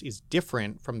assistance is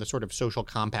different from the sort of social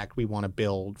compact we want to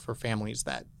build for families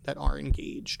that are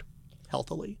engaged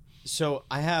healthily. So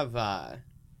I have, I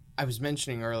was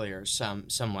mentioning earlier some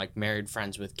like married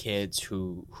friends with kids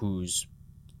whose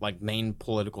like main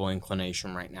political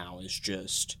inclination right now is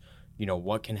just,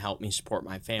 what can help me support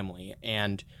my family?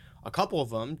 And a couple of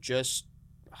them just,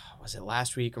 was it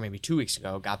last week or maybe 2 weeks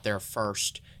ago, got their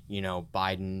first,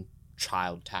 Biden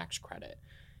child tax credit.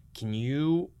 Can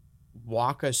you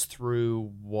walk us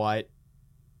through what,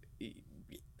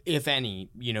 if any,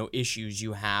 issues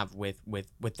you have with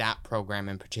that program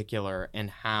in particular and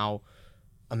how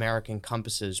American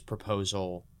Compass's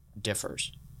proposal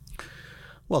differs?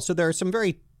 Well, so there are some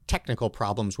very technical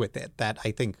problems with it that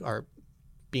I think are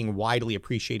being widely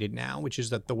appreciated now, which is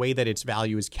that the way that its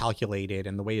value is calculated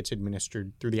and the way it's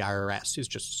administered through the IRS is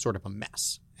just sort of a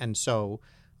mess. And so,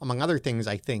 among other things,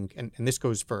 I think, and this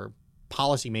goes for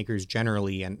policymakers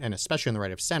generally, and especially in the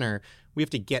right of center, we have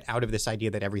to get out of this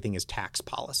idea that everything is tax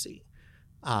policy.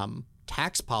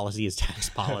 Tax policy is tax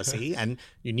policy, and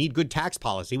you need good tax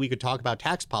policy. We could talk about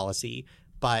tax policy,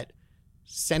 but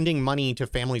sending money to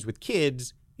families with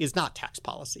kids is not tax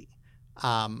policy.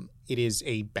 It is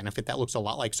a benefit that looks a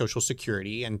lot like Social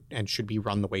Security and should be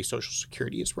run the way Social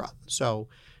Security is run. So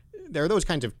there are those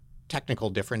kinds of technical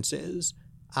differences.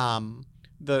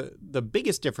 The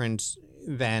biggest difference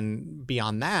then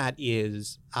beyond that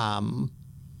is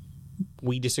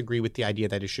we disagree with the idea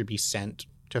that it should be sent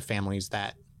to families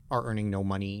that are earning no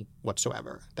money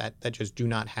whatsoever, that just do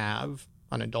not have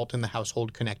an adult in the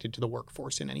household connected to the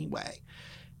workforce in any way.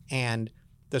 And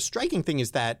the striking thing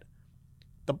is that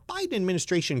the Biden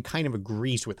administration kind of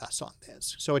agrees with us on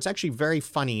this. So it's actually very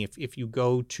funny if you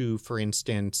go to, for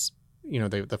instance,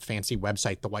 the fancy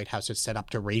website the White House has set up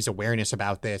to raise awareness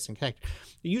about this and connect.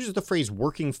 It uses the phrase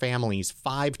working families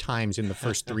 5 times in the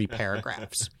first 3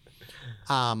 paragraphs.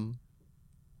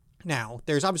 Now,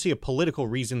 there's obviously a political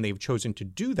reason they've chosen to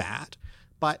do that.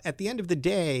 But at the end of the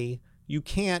day, you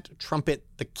can't trumpet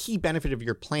the key benefit of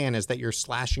your plan is that you're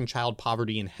slashing child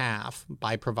poverty in half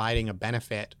by providing a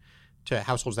benefit to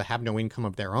households that have no income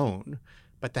of their own,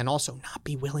 but then also not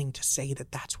be willing to say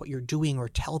that that's what you're doing or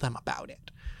tell them about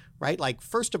it, right? Like,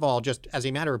 first of all, just as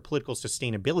a matter of political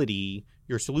sustainability,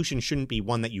 your solution shouldn't be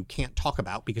one that you can't talk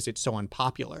about because it's so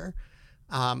unpopular.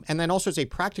 And then also as a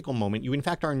practical moment, you in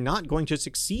fact are not going to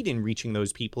succeed in reaching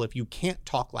those people if you can't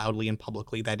talk loudly and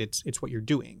publicly that it's what you're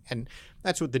doing. And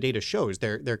that's what the data shows.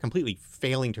 They're completely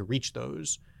failing to reach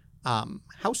those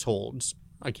households,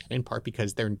 again, in part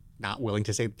because they're not willing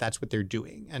to say that that's what they're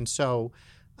doing. And so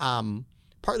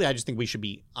partly I just think we should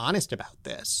be honest about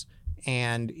this.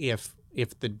 And if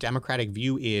the Democratic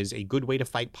view is a good way to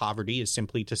fight poverty is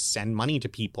simply to send money to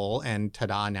people and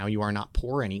ta-da, now you are not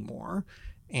poor anymore,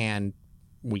 and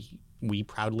we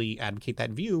proudly advocate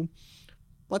that view,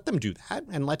 let them do that.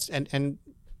 And and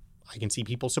I can see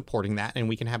people supporting that and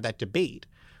we can have that debate.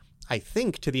 I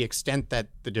think to the extent that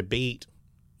the debate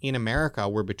in America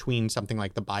were between something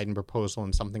like the Biden proposal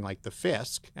and something like the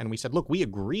fisc, and we said, look, we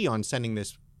agree on sending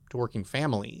this to working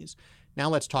families. Now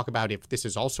let's talk about if this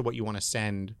is also what you want to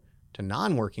send to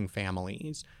non-working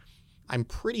families. I'm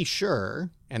pretty sure,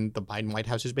 and the Biden White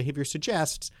House's behavior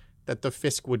suggests, that the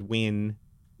fisc would win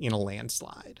in a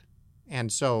landslide.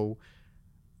 And so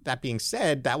that being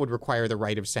said, that would require the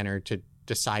right of center to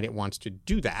decide it wants to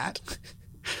do that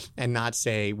and not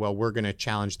say, well, we're going to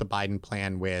challenge the Biden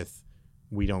plan with,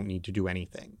 we don't need to do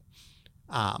anything.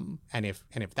 And if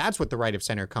that's what the right of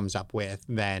center comes up with,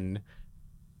 then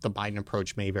the Biden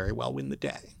approach may very well win the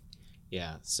day.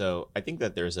 Yeah, so I think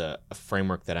that there's a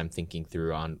framework that I'm thinking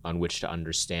through on which to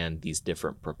understand these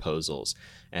different proposals.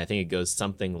 And I think it goes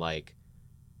something like,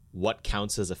 what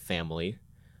counts as a family,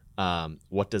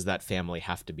 what does that family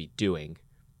have to be doing,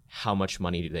 how much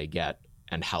money do they get,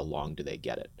 and how long do they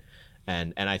get it?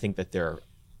 And I think that there are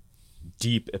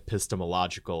deep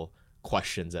epistemological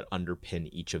questions that underpin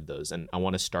each of those. And I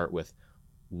want to start with,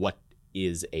 what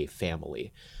is a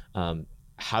family?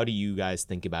 How do you guys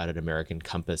think about it, American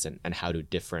Compass, and how do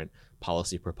different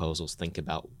policy proposals think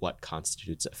about what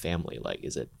constitutes a family? Like,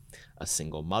 is it a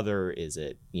single mother? Is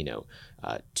it,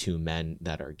 two men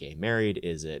that are gay married?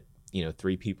 Is it,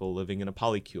 three people living in a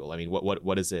polycule? I mean,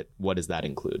 what is it? What does that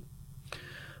include?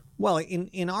 Well,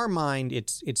 in our mind,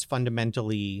 it's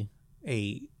fundamentally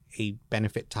a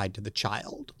benefit tied to the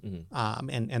child. Mm-hmm.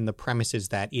 And the premise is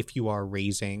that if you are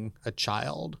raising a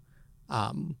child,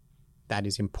 that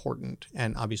is important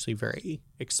and obviously very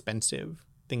expensive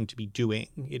thing to be doing.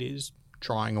 It is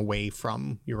drawing away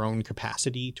from your own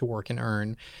capacity to work and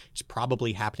earn. It's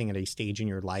probably happening at a stage in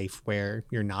your life where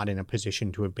you're not in a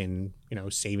position to have been,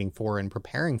 saving for and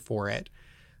preparing for it.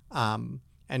 And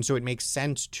so it makes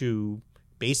sense to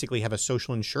basically have a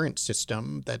social insurance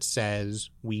system that says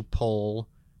we pull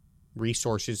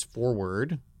resources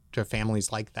forward to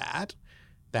families like that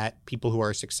people who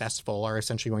are successful are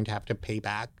essentially going to have to pay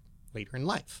back later in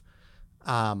life.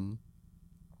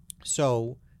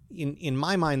 So in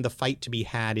my mind, the fight to be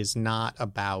had is not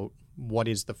about what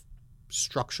is the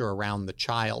structure around the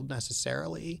child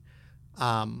necessarily.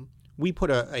 We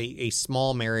put a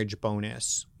small marriage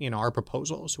bonus in our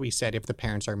proposals. We said if the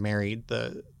parents are married,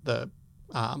 the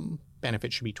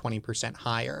benefit should be 20%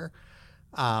 higher,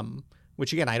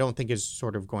 which again, I don't think is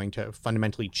sort of going to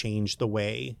fundamentally change the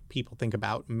way people think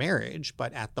about marriage,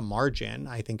 but at the margin,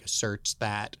 I think asserts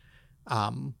that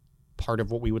part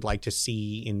of what we would like to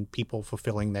see in people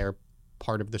fulfilling their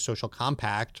part of the social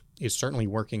compact is certainly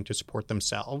working to support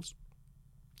themselves.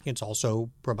 It's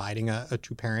also providing a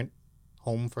two-parent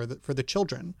home for the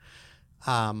children.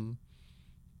 Obviously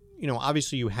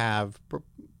you have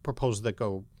proposals that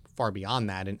go far beyond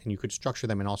that, and you could structure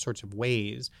them in all sorts of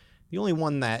ways. The only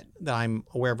one that I'm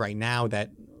aware of right now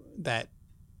that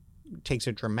takes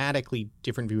a dramatically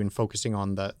different view in focusing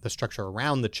on the structure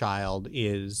around the child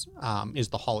is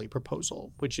the Hawley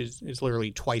proposal, which is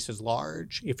literally twice as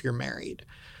large if you're married.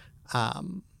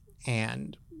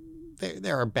 And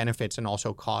there are benefits and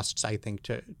also costs, I think,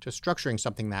 to structuring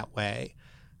something that way.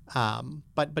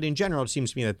 But in general, it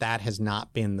seems to me that has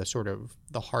not been the sort of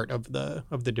the heart of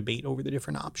the debate over the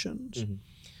different options. Mm-hmm.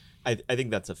 I think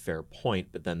that's a fair point,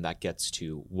 but then that gets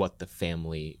to what the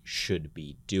family should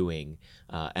be doing,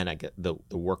 and I get the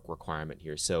work requirement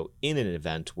here. So in an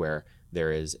event where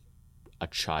there is a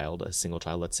single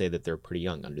child, let's say that they're pretty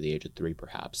young, under the age of 3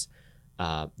 perhaps,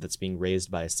 that's being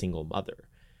raised by a single mother,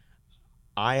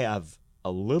 I have a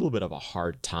little bit of a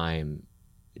hard time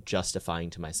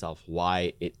justifying to myself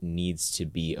why it needs to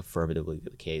be affirmatively the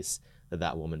case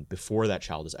that woman, before that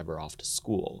child is ever off to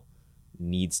school,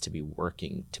 needs to be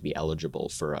working to be eligible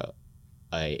for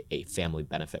a family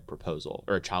benefit proposal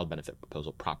or a child benefit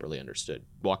proposal properly understood.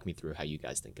 Walk me through how you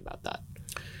guys think about that.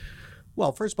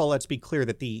 Well, first of all, let's be clear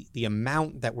that the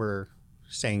amount that we're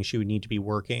saying she would need to be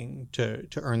working to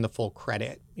earn the full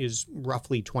credit is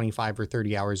roughly 25 or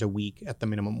 30 hours a week at the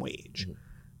minimum wage.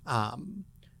 Mm-hmm.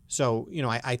 So,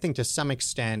 I think to some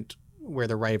extent where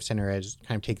the right of center has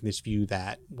kind of taken this view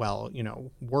that, well,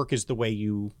 work is the way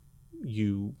you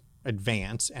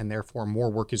advance, and therefore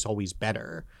more work is always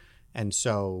better. And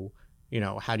so,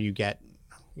 how do you get,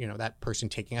 that person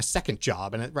taking a second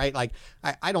job? And right, like,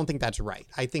 I don't think that's right.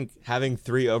 I think having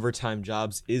 3 overtime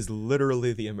jobs is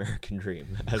literally the American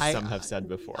dream, as some have said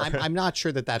before. I'm not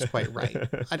sure that that's quite right.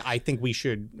 I think we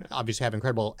should obviously have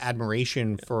incredible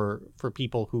admiration for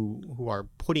people who are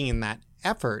putting in that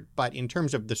effort. But in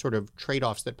terms of the sort of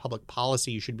trade-offs that public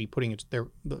policy should be putting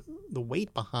the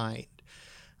weight behind,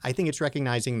 I think it's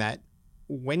recognizing that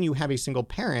when you have a single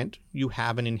parent, you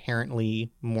have an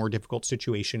inherently more difficult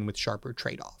situation with sharper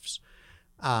trade-offs.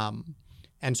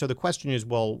 And so the question is,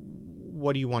 well,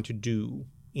 what do you want to do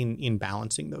in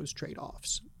balancing those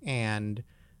trade-offs? And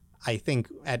I think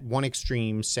at one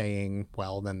extreme saying,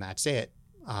 well, then that's it.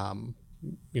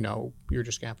 You're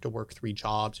just going to have to work 3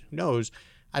 jobs. Who knows?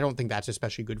 I don't think that's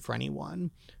especially good for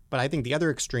anyone. But I think the other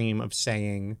extreme of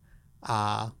saying,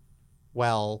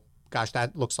 well, gosh,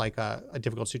 that looks like a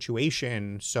difficult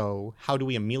situation. So how do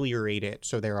we ameliorate it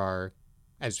so there are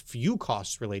as few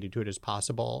costs related to it as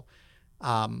possible,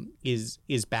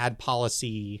 is bad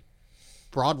policy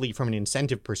broadly from an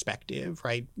incentive perspective,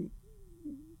 right?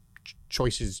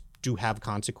 Choices do have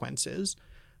consequences.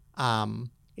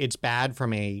 It's bad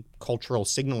from a cultural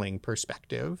signaling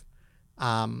perspective.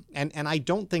 And I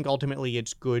don't think ultimately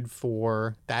it's good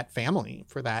for that family,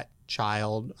 for that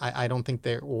child. I don't think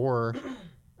or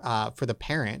for the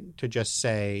parent to just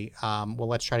say, well,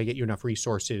 let's try to get you enough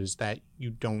resources that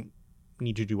you don't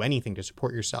need to do anything to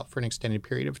support yourself for an extended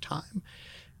period of time.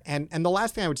 And the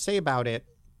last thing I would say about it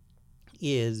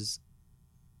is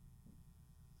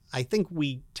I think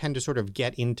we tend to sort of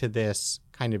get into this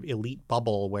kind of elite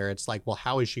bubble where it's like, well,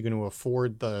 how is she going to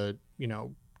afford the,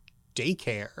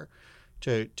 daycare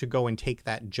to go and take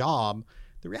that job?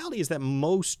 The reality is that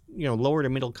most, lower to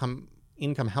middle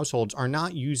income households are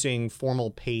not using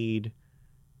formal paid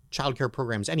childcare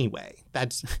programs anyway.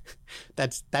 That's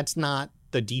not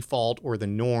the default or the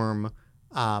norm.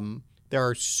 There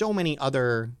are so many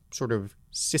other sort of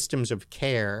systems of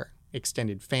care,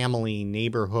 extended family,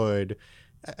 neighborhood.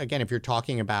 Again, if you're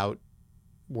talking about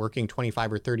working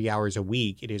 25 or 30 hours a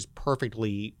week, it is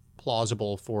perfectly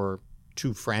plausible for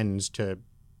two friends to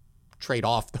trade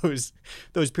off those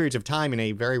periods of time in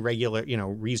a very regular,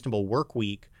 reasonable work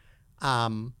week.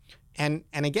 And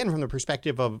again, from the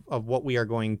perspective of what we are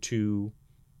going to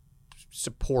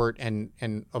support and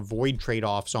avoid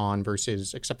trade-offs on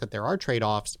versus accept that there are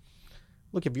trade-offs.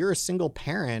 Look, if you're a single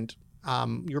parent,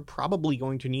 you're probably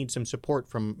going to need some support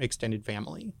from extended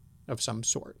family of some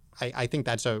sort. I think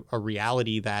that's a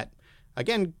reality that,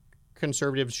 again,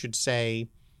 conservatives should say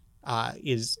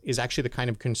is actually the kind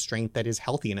of constraint that is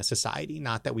healthy in a society,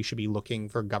 not that we should be looking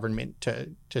for government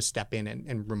to step in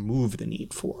and remove the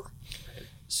need for.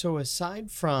 So aside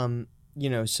from,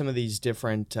 some of these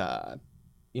different,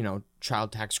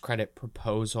 child tax credit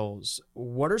proposals,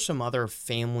 what are some other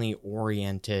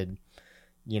family-oriented,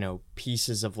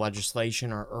 pieces of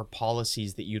legislation or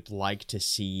policies that you'd like to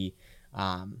see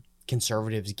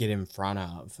conservatives get in front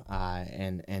of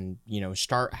and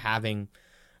start having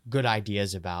good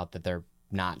ideas about that they're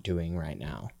not doing right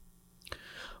now?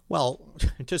 Well,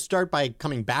 to start by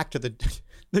coming back to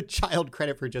the child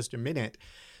credit for just a minute,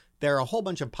 there are a whole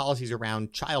bunch of policies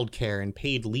around childcare and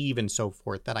paid leave and so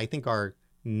forth that I think are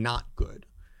not good.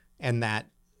 And that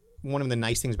one of the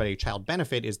nice things about a child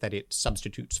benefit is that it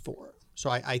substitutes for. So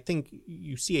I think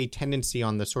you see a tendency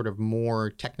on the sort of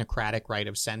more technocratic right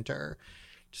of center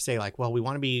to say like, well, we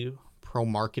want to be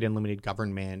pro-market and limited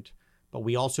government, but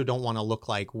we also don't want to look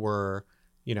like we're,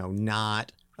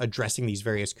 not addressing these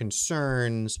various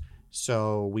concerns.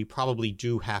 So we probably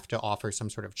do have to offer some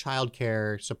sort of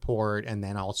childcare support and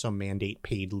then also mandate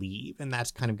paid leave. And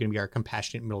that's kind of going to be our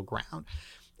compassionate middle ground.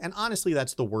 And honestly,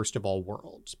 that's the worst of all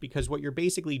worlds, because what you're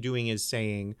basically doing is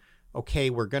saying, okay,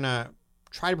 we're going to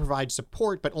try to provide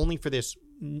support, but only for this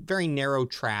very narrow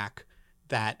track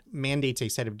that mandates a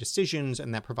set of decisions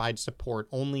and that provides support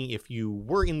only if you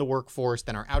were in the workforce,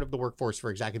 then are out of the workforce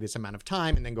for exactly this amount of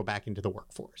time, and then go back into the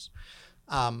workforce.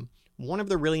 One of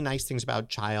the really nice things about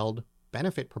child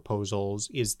benefit proposals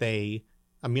is they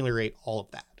ameliorate all of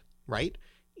that, right?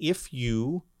 If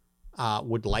you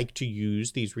would like to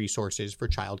use these resources for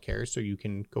childcare so you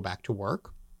can go back to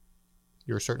work,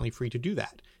 you're certainly free to do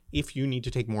that. If you need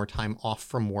to take more time off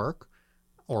from work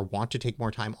or want to take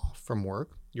more time off from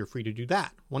work, you're free to do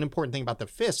that. One important thing about the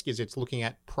FISC is it's looking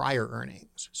at prior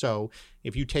earnings. So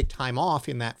if you take time off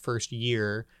in that first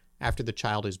year after the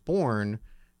child is born,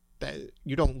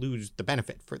 you don't lose the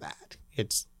benefit for that.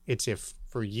 It's if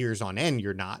for years on end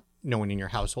no one in your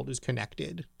household is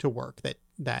connected to work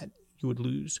that you would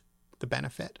lose the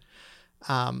benefit.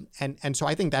 And so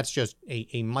I think that's just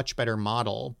a much better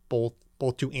model, both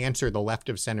to answer the left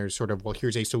of center's sort of, well,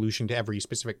 here's a solution to every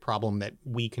specific problem that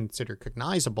we consider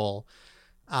cognizable,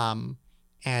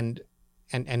 and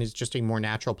is just a more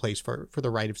natural place for the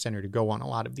right of center to go on a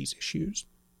lot of these issues.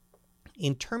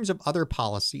 In terms of other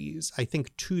policies, I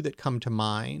think two that come to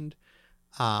mind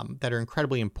that are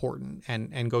incredibly important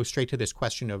and go straight to this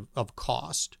question of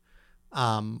cost.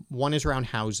 One is around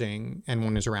housing and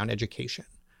one is around education.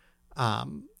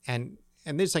 And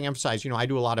this thing I emphasize, I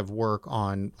do a lot of work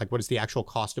on like what is the actual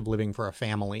cost of living for a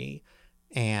family,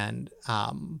 and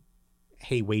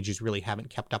hey, wages really haven't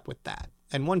kept up with that.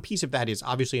 And one piece of that is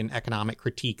obviously an economic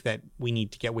critique that we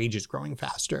need to get wages growing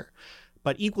faster.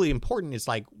 But equally important is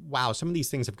like, wow, some of these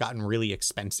things have gotten really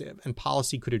expensive, and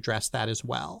policy could address that as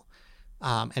well.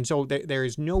 And so there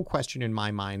is no question in my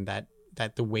mind that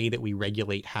the way that we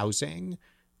regulate housing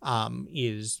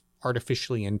is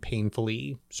artificially and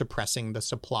painfully suppressing the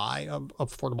supply of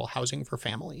affordable housing for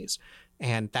families.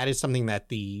 And that is something that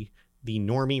the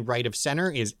normie right of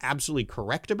center is absolutely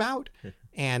correct about,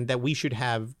 and that we should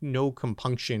have no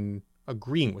compunction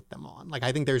agreeing with them on. Like,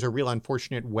 I think there's a real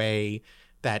unfortunate way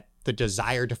that the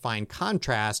desire to find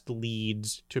contrast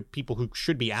leads to people who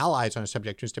should be allies on a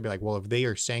subject just to be like, well, if they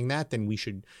are saying that, then we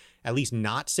should at least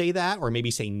not say that, or maybe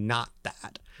say not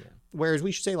that. Whereas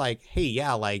we should say like, hey,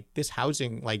 yeah, like this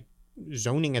housing, like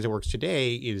zoning as it works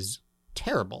today is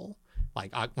terrible.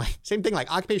 Like same thing,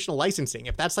 like occupational licensing.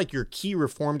 If that's like your key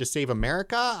reform to save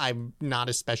America, I'm not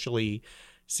especially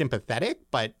sympathetic,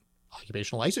 but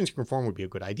occupational licensing reform would be a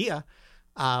good idea.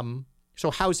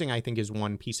 So housing, I think, is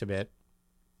one piece of it.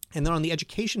 And then on the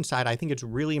education side, I think it's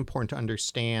really important to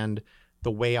understand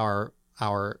the way our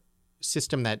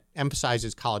system that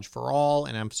emphasizes college for all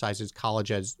and emphasizes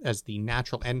college as the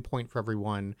natural endpoint for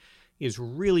everyone is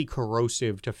really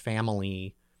corrosive to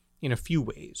family in a few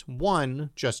ways.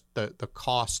 One, just the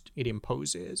cost it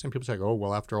imposes. And people say, oh,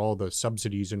 well, after all the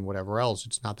subsidies and whatever else,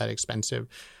 it's not that expensive.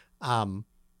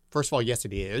 First of all, yes,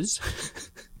 it is.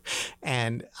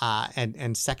 and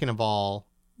second of all,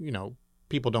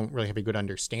 people don't really have a good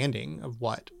understanding of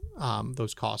what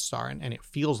those costs are. And it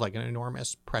feels like an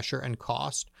enormous pressure and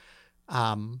cost.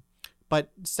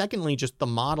 But secondly, just the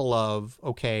model of,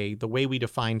 okay, the way we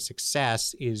define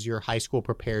success is your high school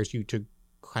prepares you to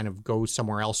kind of go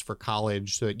somewhere else for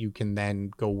college so that you can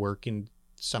then go work in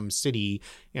some city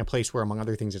in a place where, among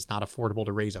other things, it's not affordable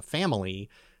to raise a family,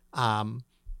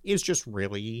 is just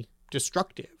really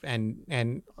destructive.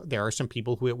 And there are some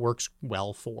people who it works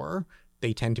well for.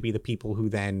 They tend to be the people who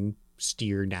then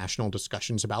steer national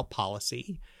discussions about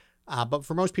policy. But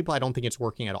for most people, I don't think it's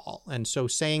working at all. And so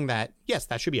saying that, yes,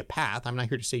 that should be a path. I'm not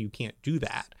here to say you can't do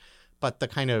that. But the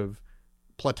kind of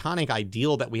platonic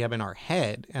ideal that we have in our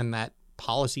head and that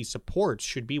policy supports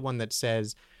should be one that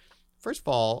says, first of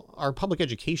all, our public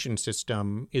education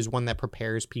system is one that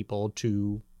prepares people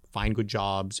to find good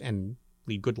jobs and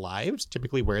lead good lives,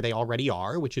 typically where they already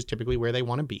are, which is typically where they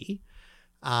want to be.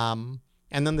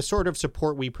 And then the sort of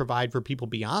support we provide for people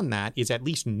beyond that is at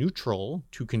least neutral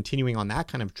to continuing on that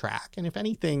kind of track. And if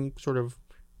anything, sort of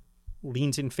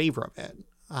leans in favor of it.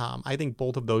 I think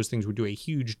both of those things would do a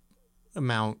huge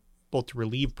amount, both to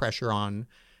relieve pressure on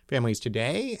families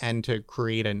today and to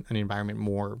create an environment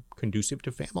more conducive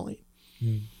to family.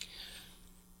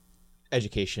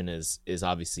 Education is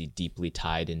obviously deeply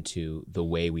tied into the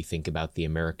way we think about the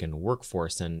American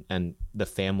workforce, and the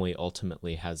family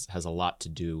ultimately has a lot to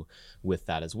do with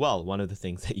that as well. One of the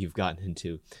things that you've gotten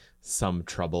into some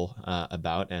trouble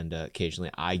about, and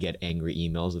occasionally I get angry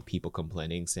emails with people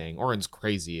complaining, saying Oren's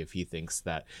crazy if he thinks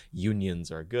that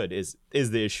unions are good, is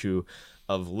the issue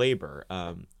of labor.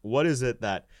 What is it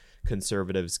that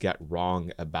conservatives get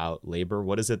wrong about labor?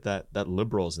 What is it that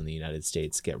liberals in the United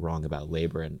States get wrong about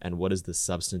labor? And what is the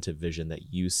substantive vision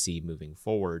that you see moving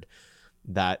forward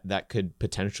that could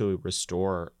potentially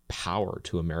restore power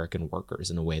to American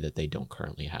workers in a way that they don't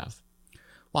currently have?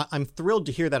 Well, I'm thrilled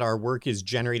to hear that our work is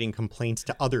generating complaints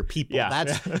to other people. Yeah.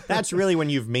 That's really when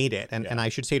you've made it. And I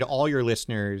should say to all your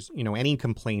listeners, any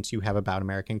complaints you have about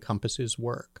American Compass's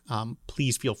work,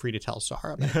 please feel free to tell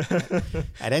Saurabh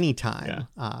at any time.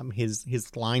 Yeah.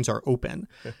 His lines are open.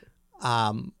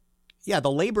 The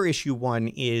labor issue one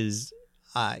is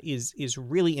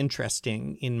really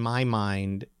interesting in my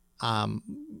mind. Kind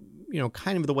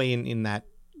of the way in that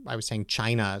I was saying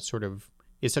China sort of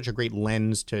is such a great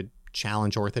lens to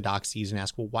challenge orthodoxies and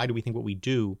ask, well, why do we think what we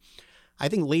do? I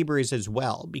think labor is as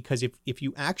well, because if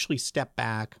you actually step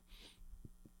back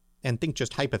and think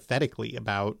just hypothetically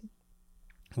about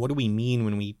what do we mean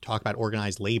when we talk about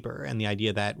organized labor and the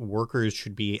idea that workers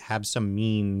should have some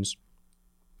means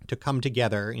to come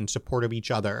together in support of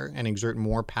each other and exert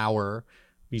more power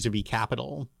vis-a-vis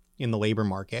capital in the labor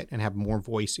market and have more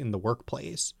voice in the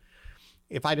workplace.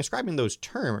 If I describe in those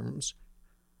terms,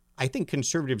 I think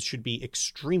conservatives should be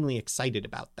extremely excited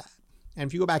about that. And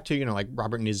if you go back to, like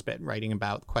Robert Nisbet writing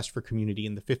about Quest for Community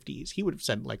in the 50s, he would have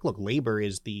said, like, look, labor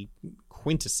is the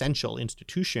quintessential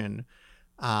institution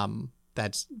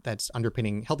that's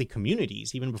underpinning healthy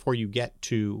communities, even before you get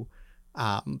to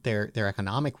their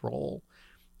economic role.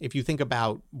 If you think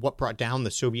about what brought down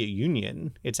the Soviet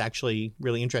Union, it's actually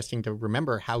really interesting to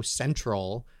remember how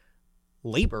central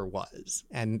labor was,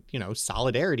 and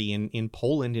solidarity in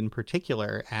Poland in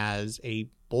particular as a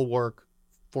bulwark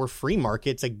for free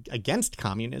markets against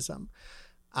communism.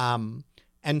 And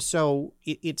so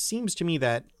it seems to me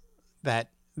that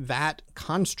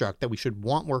construct, that we should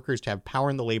want workers to have power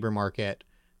in the labor market,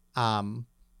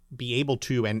 be able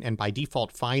to and by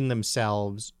default find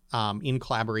themselves in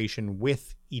collaboration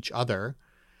with each other,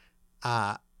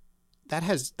 that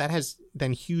has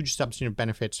then huge substantive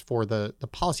benefits for the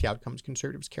policy outcomes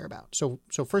conservatives care about. So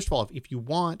first of all, if you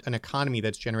want an economy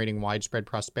that's generating widespread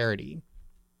prosperity,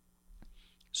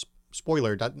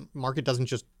 spoiler, market doesn't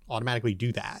just automatically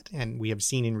do that. And we have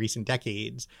seen in recent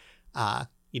decades,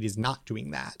 it is not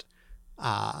doing that.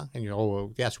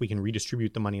 And yes, we can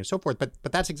redistribute the money and so forth,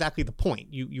 but that's exactly the point.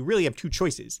 You really have two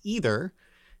choices. Either,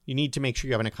 you need to make sure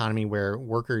you have an economy where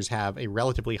workers have a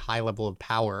relatively high level of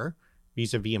power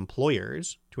vis-a-vis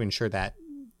employers to ensure that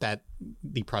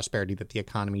the prosperity that the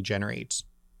economy generates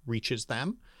reaches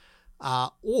them,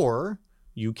 or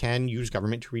you can use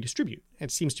government to redistribute. It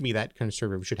seems to me that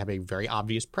conservatives should have a very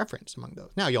obvious preference among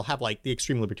those. Now, you'll have like the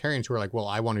extreme libertarians who are like, well,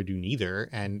 I want to do neither,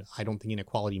 and I don't think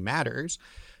inequality matters.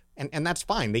 And that's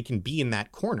fine. They can be in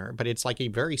that corner, but it's like a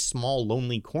very small,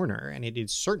 lonely corner, and it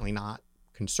is certainly not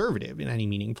conservative in any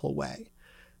meaningful way.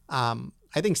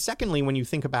 I think, secondly, when you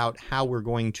think about how we're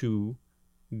going to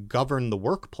govern the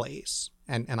workplace,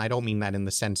 and I don't mean that in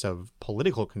the sense of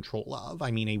political control of, I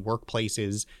mean a workplace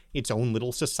is its own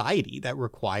little society that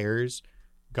requires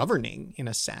governing in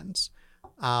a sense.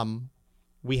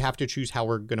 We have to choose how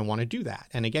we're going to want to do that.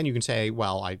 And again, you can say,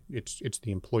 well, it's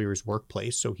the employer's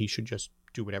workplace, so he should just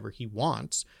do whatever he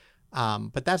wants.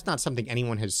 But that's not something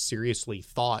anyone has seriously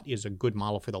thought is a good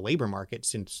model for the labor market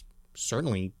since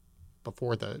certainly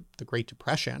before the Great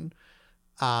Depression.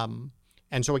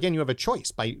 And so again, you have a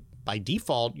choice. By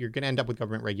default, you're going to end up with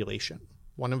government regulation.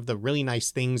 One of the really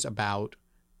nice things about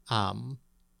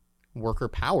worker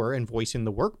power and voice in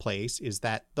the workplace is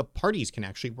that the parties can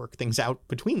actually work things out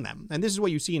between them. And this is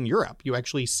what you see in Europe. You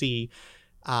actually see,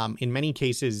 in many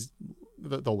cases,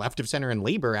 the left of center and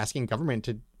labor asking government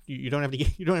to, you don't have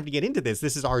to get into this.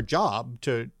 This is our job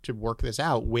to work this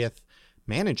out with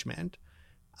management.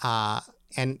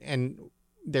 And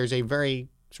there's a very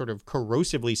sort of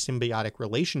corrosively symbiotic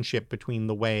relationship between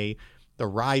the way the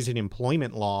rise in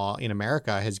employment law in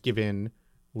America has given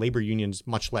labor unions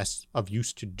much less of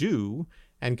use to do,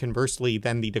 and conversely,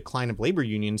 then the decline of labor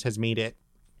unions has made it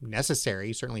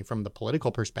necessary, certainly from the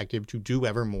political perspective, to do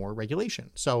ever more regulation.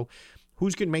 So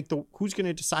who's going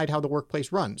to decide how the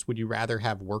workplace runs? Would you rather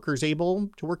have workers able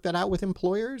to work that out with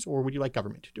employers, or would you like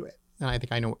government to do it? And I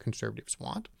think I know what conservatives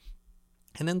want.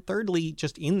 And then thirdly,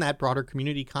 just in that broader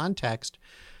community context,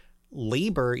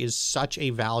 labor is such a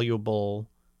valuable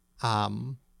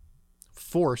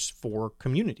force for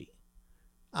community.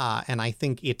 And I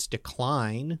think its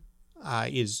decline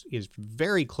is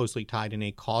very closely tied in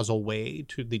a causal way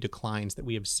to the declines that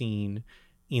we have seen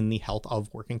in the health of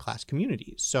working class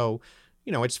communities. So,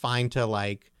 it's fine to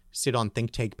like sit on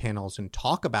think tank panels and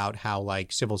talk about how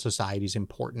like civil society is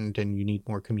important and you need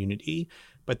more community.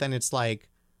 But then it's like,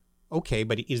 okay,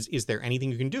 but is there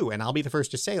anything you can do? And I'll be the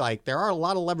first to say, like, there are a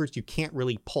lot of levers you can't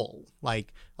really pull.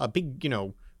 Like a big,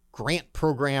 grant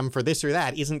program for this or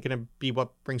that isn't going to be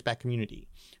what brings back community.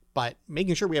 But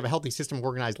making sure we have a healthy system of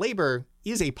organized labor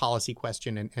is a policy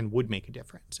question and would make a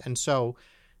difference. And so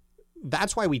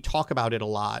that's why we talk about it a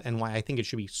lot, and why I think it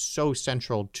should be so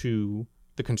central to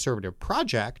the conservative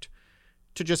project.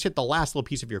 To just hit the last little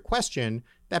piece of your question,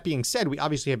 that being said, we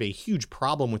obviously have a huge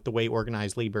problem with the way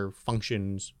organized labor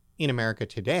functions in America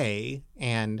today,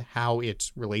 and how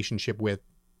its relationship with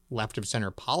left of center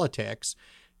politics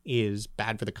is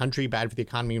bad for the country, bad for the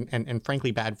economy, and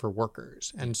frankly bad for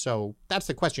workers. And so that's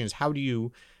the question: is how do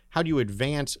you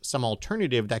advance some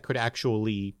alternative that could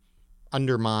actually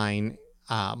undermine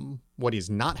what is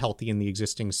not healthy in the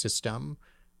existing system,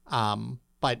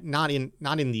 but not in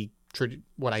the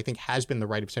what I think has been the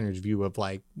right of center's view of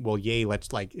like, well, yay,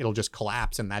 let's like it'll just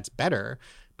collapse and that's better,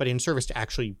 but in service to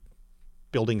actually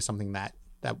building something that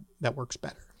works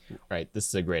better. Right. This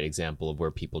is a great example of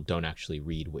where people don't actually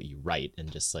read what you write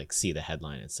and just like see the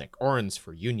headline. It's like Orange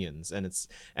for unions.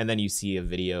 And then you see a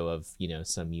video of,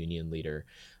 some union leader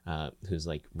who's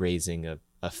like raising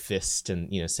a fist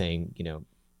and, saying,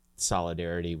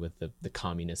 solidarity with the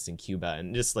communists in Cuba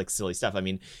and just like silly stuff. I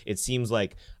mean, it seems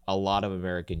like a lot of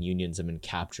American unions have been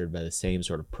captured by the same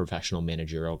sort of professional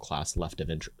managerial class left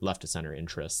of center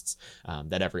interests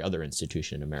that every other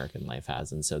institution in American life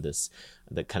has. And so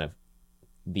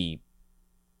the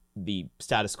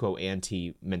status quo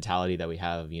anti mentality that we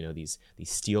have, these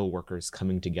steel workers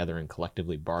coming together and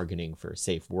collectively bargaining for a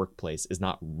safe workplace is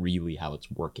not really how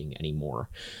it's working anymore.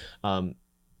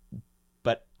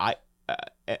 But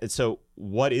so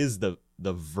what is the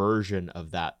version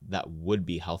of that would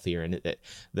be healthier? And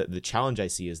the challenge I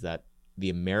see is that the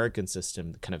American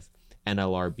system, the kind of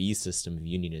NLRB system of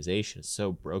unionization, is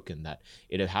so broken that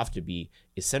it'd have to be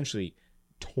essentially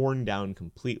torn down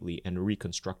completely and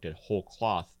reconstructed whole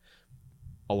cloth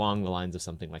along the lines of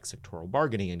something like sectoral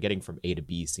bargaining, and getting from A to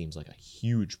B seems like a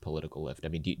huge political lift. I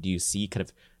mean, do you see kind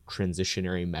of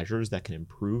transitionary measures that can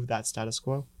improve that status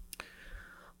quo?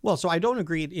 Well, so I don't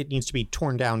agree it needs to be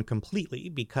torn down completely,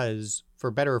 because for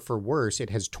better or for worse, it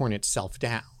has torn itself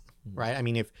down, right? I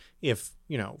mean, if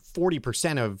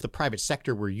 40% of the private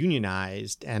sector were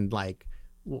unionized, and like,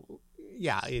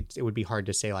 it would be hard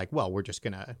to say like, well, we're just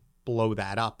going to blow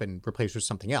that up and replace with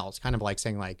something else. Kind of like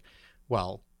saying like,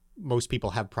 well, most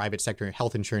people have private sector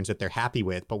health insurance that they're happy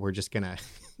with, but we're just going to,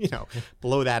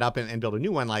 blow that up and build a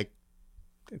new one. Like,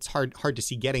 it's hard to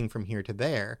see getting from here to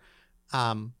there.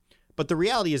 But the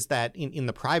reality is that in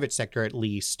the private sector, at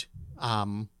least,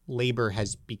 labor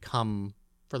has become,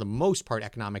 for the most part,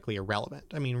 economically irrelevant.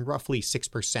 I mean, roughly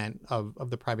 6% of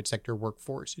the private sector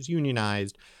workforce is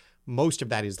unionized. Most of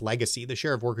that is legacy. The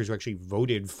share of workers who actually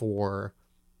voted for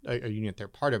a union they're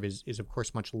part of is of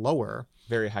course much lower.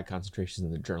 Very high concentrations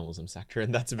in the journalism sector,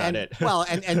 and that's about it. Well,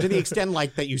 and to the extent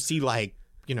like that you see like,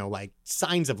 like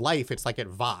signs of life, it's like at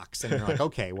Vox, and you're like,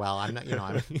 okay, well, I'm not,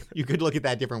 you could look at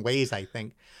that different ways, I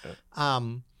think.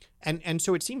 And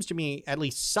so it seems to me, at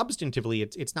least substantively,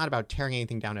 it's not about tearing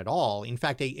anything down at all. In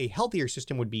fact, a healthier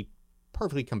system would be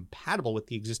perfectly compatible with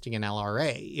the existing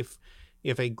NLRA.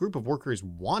 If a group of workers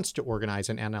wants to organize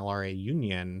an NLRA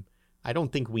union, I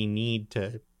don't think we need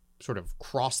to sort of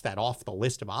cross that off the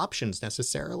list of options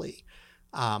necessarily.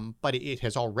 But it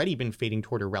has already been fading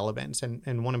toward irrelevance.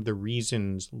 And one of the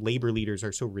reasons labor leaders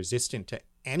are so resistant to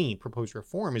any proposed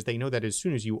reform is they know that as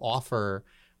soon as you offer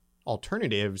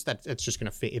alternatives, it's just going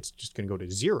to go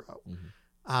to zero.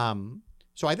 Mm-hmm.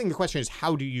 So I think the question is,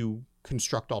 how do you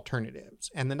construct alternatives?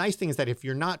 And the nice thing is that if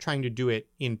you're not trying to do it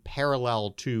in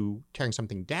parallel to tearing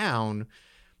something down,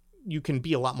 you can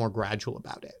be a lot more gradual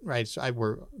about it, right? So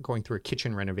we're going through a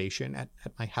kitchen renovation at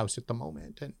my house at the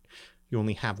moment, and you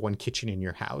only have one kitchen in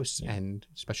your house. Yeah. And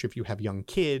especially if you have young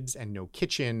kids and no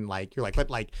kitchen, like you're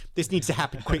like, this needs to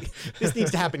happen quick. This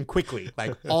needs to happen quickly,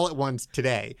 like all at once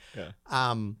today.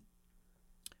 Yeah.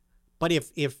 But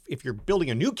if you're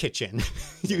building a new kitchen,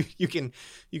 you can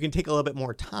take a little bit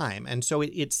more time. And so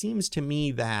it seems to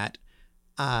me that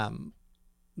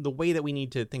the way that we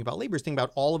need to think about labor is think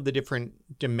about all of the different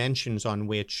dimensions on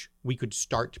which we could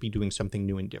start to be doing something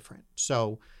new and different.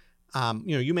 So,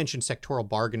 you mentioned sectoral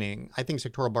bargaining. I think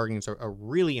sectoral bargaining is a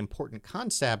really important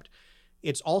concept.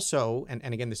 It's also,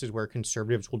 and again, this is where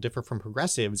conservatives will differ from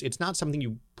progressives, it's not something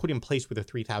you put in place with a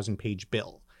 3,000-page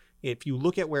bill. If you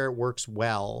look at where it works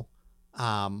well,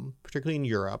 particularly in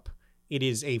Europe, it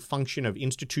is a function of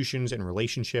institutions and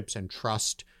relationships and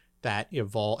trust that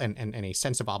evolve and a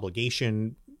sense of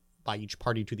obligation by each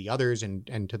party to the others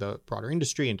and to the broader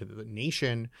industry and to the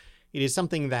nation. It is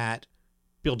something that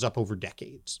builds up over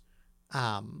decades.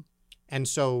 And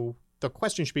so the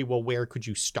question should be, well, where could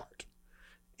you start?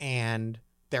 And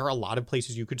there are a lot of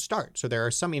places you could start. So there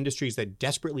are some industries that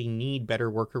desperately need better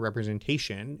worker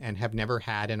representation and have never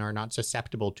had and are not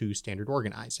susceptible to standard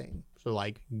organizing. So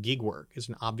like gig work is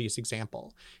an obvious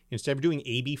example. Instead of doing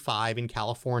AB5 in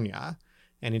California,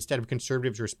 and instead of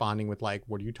conservatives responding with like,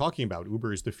 what are you talking about?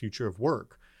 Uber is the future of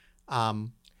work.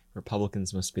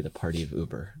 Republicans must be the party of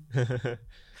Uber.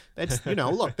 That's,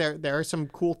 look, there are some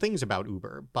cool things about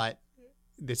Uber, but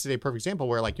this is a perfect example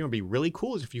where like, it'd be really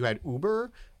cool is if you had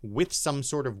Uber with some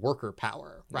sort of worker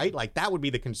power, right? Like that would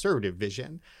be the conservative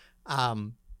vision.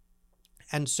 And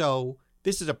so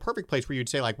this is a perfect place where you'd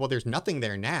say like, well, there's nothing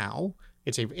there now.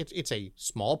 It's a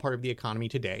small part of the economy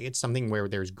today. It's something where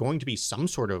there's going to be some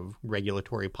sort of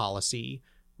regulatory policy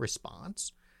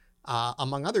response.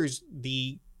 Among others,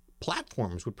 the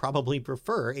platforms would probably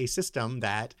prefer a system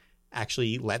that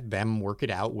actually let them work it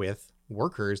out with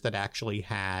workers that actually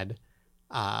had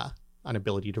an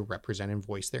ability to represent and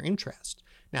voice their interest.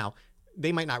 Now,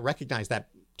 they might not recognize that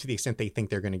to the extent they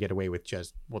think they're going to get away with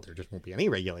there just won't be any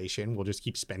regulation. We'll just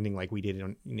keep spending like we did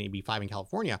in AB5 in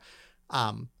California.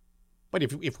 But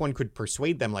if one could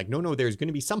persuade them like, no, there's going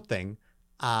to be something,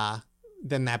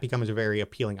 then that becomes a very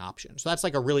appealing option. So that's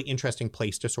like a really interesting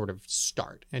place to sort of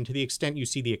start. And to the extent you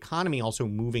see the economy also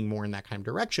moving more in that kind of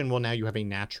direction, well, now you have a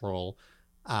natural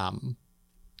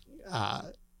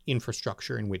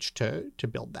infrastructure in which to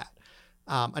build that.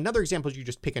 Another example is you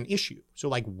just pick an issue. So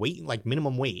like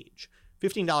minimum wage.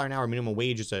 $15 an hour minimum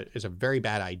wage is a very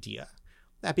bad idea.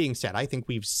 That being said, I think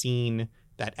we've seen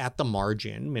that at the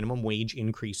margin, minimum wage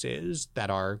increases that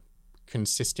are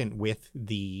consistent with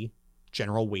the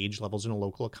general wage levels in a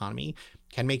local economy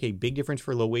can make a big difference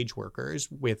for low-wage workers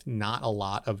with not a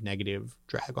lot of negative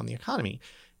drag on the economy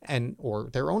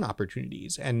or their own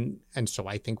opportunities. And so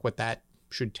I think what that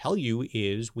should tell you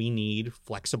is we need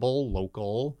flexible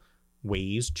local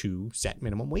ways to set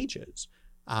minimum wages.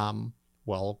 That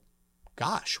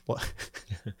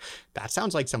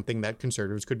sounds like something that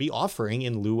conservatives could be offering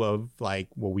in lieu of like,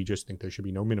 well, we just think there should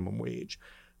be no minimum wage.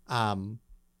 And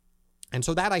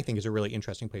so that I think is a really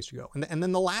interesting place to go. And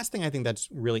then the last thing I think that's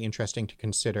really interesting to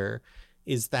consider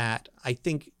is that I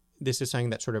think this is something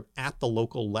that sort of at the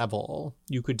local level,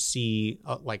 you could see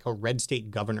like a red state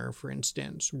governor, for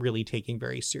instance, really taking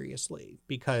very seriously,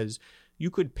 because you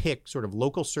could pick sort of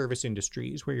local service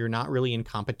industries where you're not really in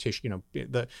competition.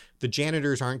 The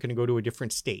janitors aren't going to go to a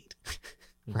different state,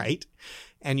 right?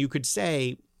 And you could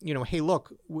say, hey,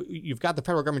 look, you've got the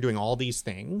federal government doing all these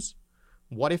things.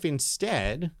 What if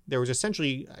instead there was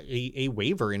essentially a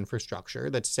waiver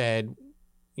infrastructure that said,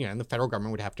 and the federal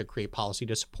government would have to create policy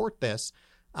to support this.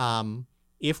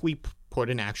 If we put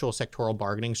an actual sectoral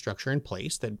bargaining structure in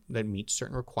place that meets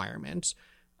certain requirements,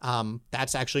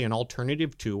 that's actually an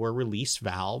alternative to or release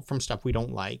valve from stuff we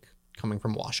don't like coming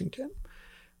from Washington.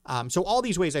 So all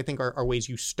these ways, I think, are ways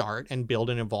you start and build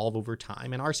and evolve over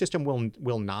time. And our system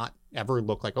will not ever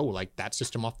look like, like that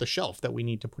system off the shelf that we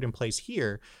need to put in place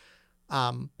here.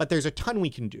 But there's a ton we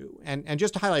can do. And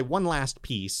just to highlight one last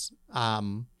piece,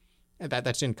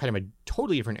 that's in kind of a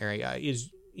totally different area,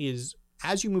 is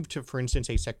as you move to, for instance,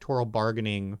 a sectoral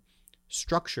bargaining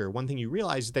structure, one thing you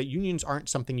realize is that unions aren't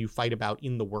something you fight about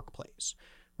in the workplace.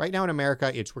 Right now in America,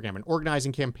 we're going to have an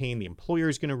organizing campaign. The employer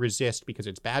is going to resist because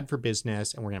it's bad for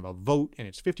business, and we're going to have a vote, and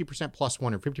it's 50% plus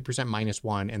one or 50% minus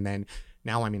one, and then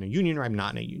now I'm in a union or I'm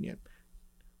not in a union.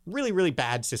 Really, really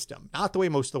bad system. Not the way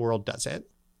most of the world does it.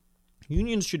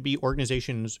 Unions should be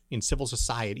organizations in civil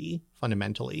society,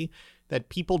 fundamentally, that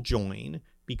people join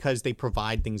because they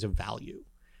provide things of value.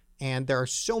 And there are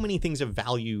so many things of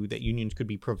value that unions could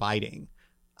be providing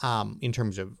in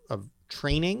terms of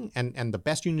training. And the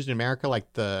best unions in America,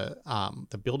 like the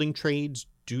building trades,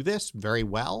 do this very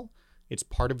well. It's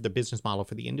part of the business model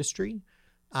for the industry.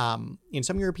 In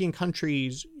some European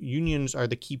countries, unions are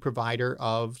the key provider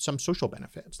of some social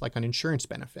benefits, like on insurance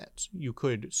benefits. You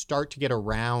could start to get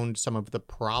around some of the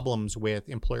problems with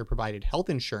employer-provided health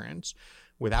insurance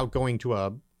without going to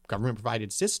a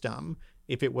government-provided system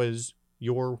if it was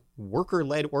your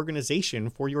worker-led organization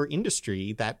for your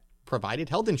industry that provided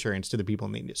health insurance to the people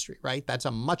in the industry, right? That's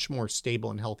a much more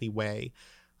stable and healthy way,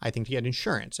 I think, to get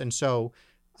insurance. And so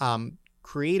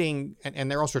creating, and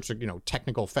there are all sorts of,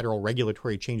 technical federal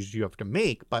regulatory changes you have to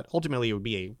make, but ultimately it would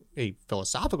be a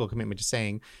philosophical commitment to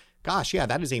saying, gosh, yeah,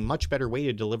 that is a much better way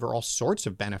to deliver all sorts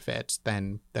of benefits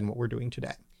than what we're doing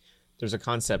today. There's a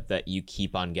concept that you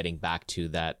keep on getting back to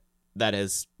that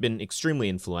has been extremely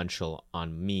influential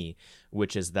on me,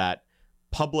 which is that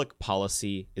public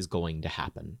policy is going to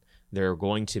happen. There are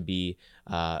going to be,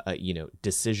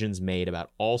 decisions made about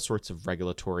all sorts of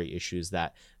regulatory issues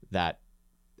that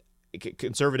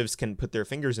conservatives can put their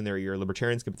fingers in their ear,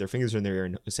 libertarians can put their fingers in their ear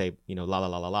and say, la, la,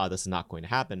 la, la, la, this is not going to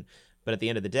happen. But at the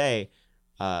end of the day,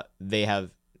 they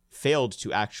have failed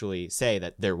to actually say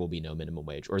that there will be no minimum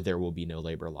wage, or there will be no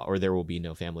labor law, or there will be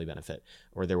no family benefit,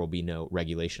 or there will be no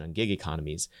regulation on gig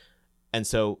economies. And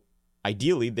so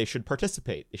ideally, they should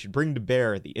participate. They should bring to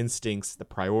bear the instincts, the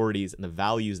priorities, and the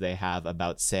values they have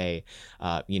about, say,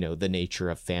 the nature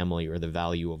of family or the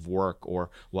value of work or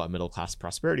what middle-class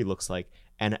prosperity looks like,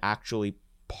 and actually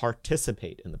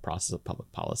participate in the process of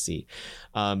public policy.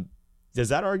 Does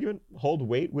that argument hold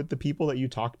weight with the people that you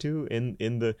talk to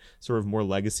in the sort of more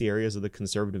legacy areas of the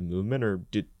conservative movement, or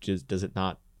does it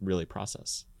not really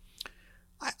process?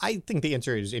 I think the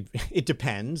answer is it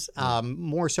depends,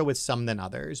 more so with some than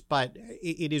others. But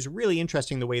it is really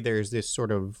interesting the way there's this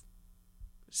sort of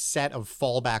set of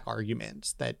fallback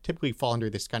arguments that typically fall under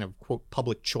this kind of, quote,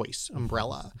 public choice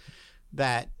umbrella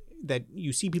that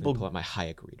you see people... Pull out my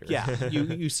Hayek reader. Yeah,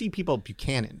 you see people,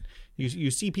 Buchanan, you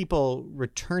see people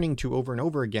returning to over and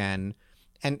over again.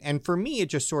 And for me, it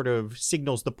just sort of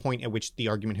signals the point at which the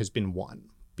argument has been won.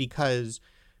 Because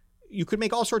you could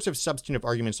make all sorts of substantive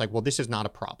arguments like, well, this is not a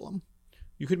problem.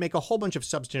 You could make a whole bunch of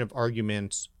substantive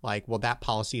arguments like, well, that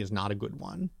policy is not a good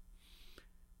one.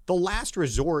 The last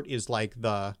resort is like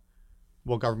well,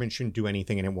 government shouldn't do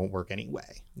anything and it won't work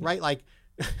anyway, right? Like,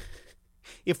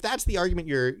 if that's the argument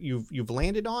you've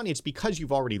landed on, it's because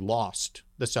you've already lost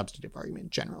the substantive argument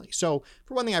generally. So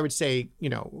for one thing, I would say,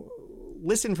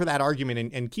 listen for that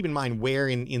argument and keep in mind where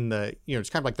in the, it's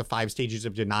kind of like the 5 stages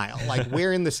of denial, like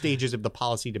where in the stages of the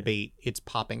policy debate it's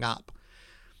popping up.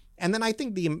 And then I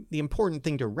think the important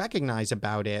thing to recognize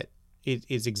about it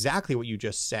is exactly what you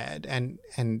just said.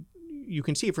 And you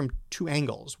can see it from 2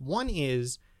 angles. One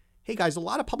is, hey guys, a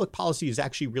lot of public policy is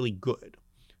actually really good.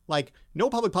 Like, no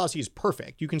public policy is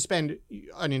perfect. You can spend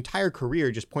an entire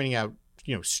career just pointing out,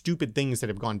 stupid things that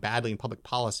have gone badly in public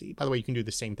policy. By the way, you can do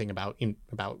the same thing about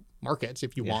markets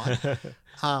if you want.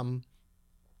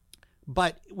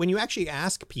 But when you actually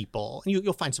ask people, and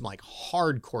you'll find some like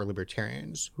hardcore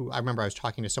libertarians who, I remember I was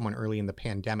talking to someone early in the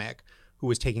pandemic who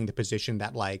was taking the position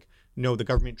that like, no, the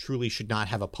government truly should not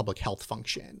have a public health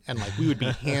function. And like we would be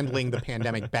handling the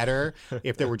pandemic better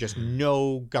if there were just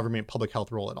no government public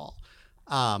health role at all.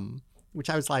 Which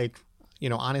I was like, you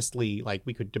know, honestly, like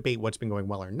we could debate what's been going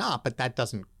well or not, but that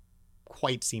doesn't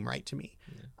quite seem right to me.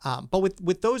 Yeah. But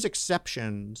with those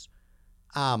exceptions,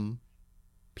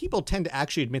 people tend to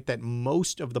actually admit that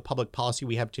most of the public policy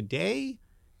we have today,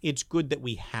 it's good that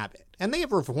we have it. And they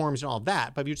have reforms and all of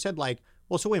that. But if you said like,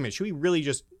 well, so wait a minute, should we really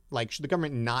just like, should the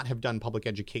government not have done public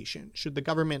education? Should the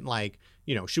government like,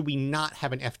 you know, should we not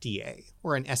have an FDA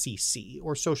or an SEC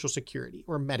or Social Security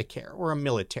or Medicare or a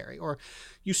military? Or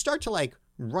you start to like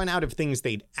run out of things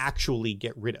they'd actually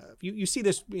get rid of. You see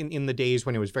this in the days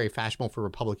when it was very fashionable for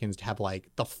Republicans to have like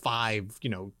the 5, you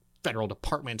know, federal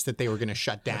departments that they were going to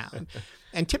shut down.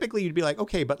 And typically you'd be like,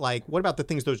 okay, but like, what about the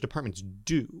things those departments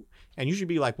do? And you should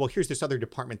be like, well, here's this other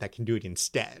department that can do it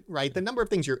instead, right? The number of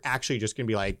things you're actually just going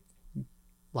to be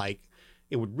like,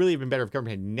 it would really have been better if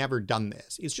government had never done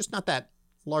this. It's just not that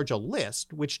large a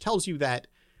list, which tells you that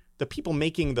the people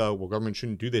making the, well, government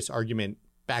shouldn't do this argument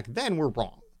back then were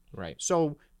wrong. Right.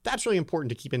 So that's really important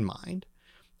to keep in mind.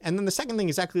 And then the second thing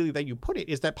exactly that you put it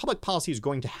is that public policy is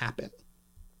going to happen.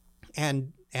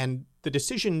 And the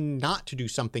decision not to do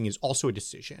something is also a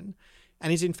decision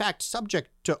and is in fact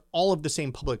subject to all of the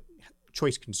same public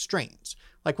choice constraints.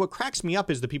 Like what cracks me up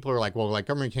is the people who are like, well, like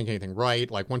government can't get anything right.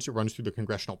 Like once it runs through the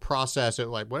congressional process, it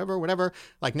like whatever.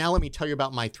 Like now let me tell you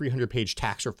about my 300-page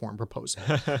tax reform proposal,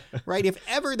 right? If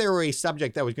ever there were a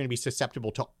subject that was going to be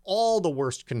susceptible to all the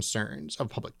worst concerns of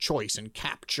public choice and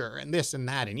capture and this and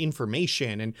that and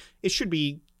information, and it should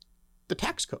be the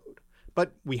tax code.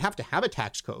 But we have to have a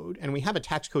tax code, and we have a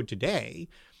tax code today.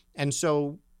 And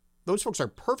so those folks are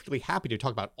perfectly happy to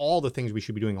talk about all the things we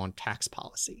should be doing on tax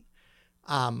policy.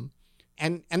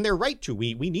 And they're right to.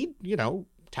 We need, you know,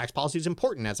 tax policy is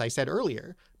important, as I said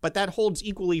earlier, but that holds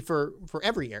equally for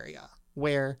every area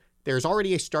where there's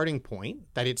already a starting point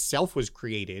that itself was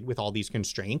created with all these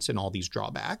constraints and all these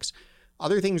drawbacks.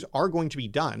 Other things are going to be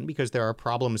done because there are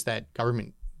problems that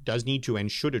government does need to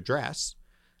and should address.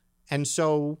 And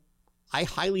so I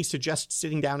highly suggest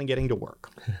sitting down and getting to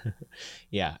work.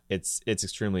 Yeah, it's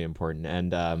extremely important.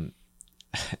 And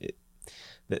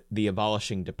the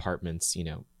abolishing departments, you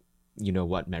know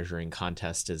what measuring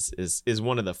contest is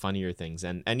one of the funnier things.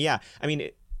 And yeah, I mean,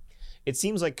 it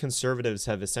seems like conservatives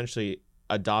have essentially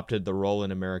adopted the role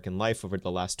in American life over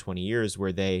the last 20 years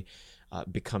where they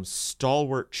become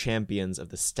stalwart champions of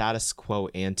the status quo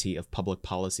ante of public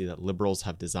policy that liberals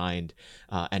have designed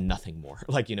and nothing more.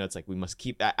 Like, you know, it's like we must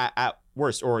keep at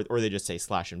worst, or they just say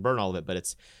slash and burn all of it. But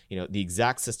it's, you know, the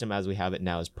exact system as we have it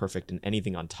now is perfect, and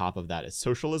anything on top of that is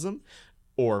socialism,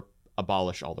 or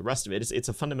abolish all the rest of it. It's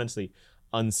a fundamentally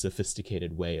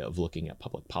unsophisticated way of looking at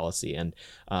public policy. And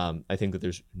I think that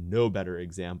there's no better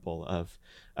example of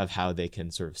how they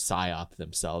can sort of psyop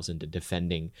themselves into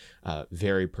defending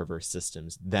very perverse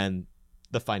systems than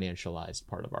the financialized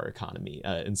part of our economy,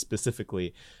 and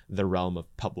specifically the realm of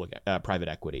private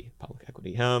equity, public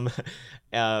equity.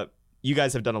 You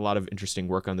guys have done a lot of interesting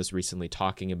work on this recently,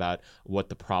 talking about what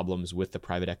the problems with the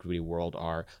private equity world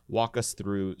are. Walk us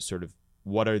through sort of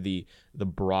what are the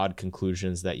broad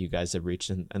conclusions that you guys have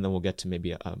reached, and then we'll get to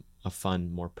maybe a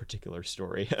fun, more particular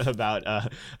story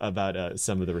about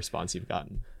some of the response you've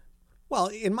gotten. Well,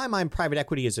 in my mind, private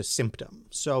equity is a symptom.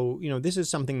 So, you know, this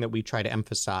is something that we try to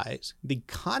emphasize. The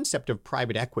concept of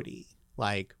private equity,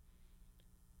 like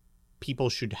people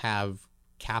should have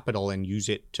capital and use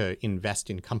it to invest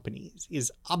in companies,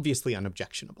 is obviously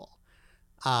unobjectionable.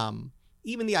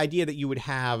 Even the idea that you would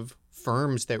have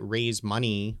firms that raise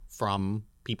money from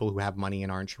people who have money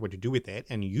and aren't sure what to do with it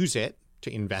and use it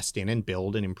to invest in and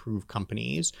build and improve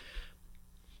companies,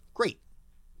 great.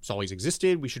 It's always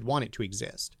existed. We should want it to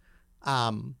exist.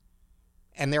 And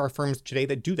there are firms today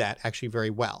that do that actually very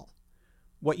well.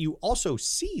 What you also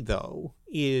see, though,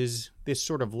 is this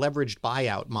sort of leveraged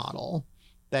buyout model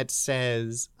that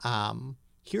says,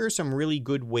 here are some really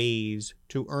good ways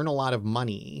to earn a lot of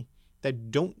money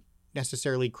that don't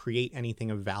necessarily create anything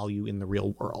of value in the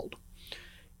real world.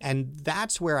 And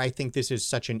that's where I think this is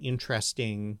such an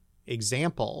interesting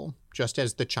example, just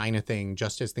as the China thing,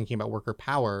 just as thinking about worker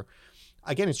power.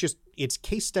 Again, it's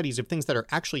case studies of things that are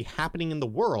actually happening in the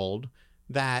world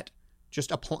that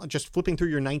just flipping through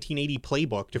your 1980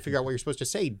 playbook to figure out what you're supposed to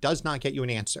say does not get you an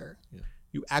answer. Yeah.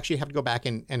 You actually have to go back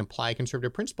and apply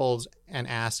conservative principles and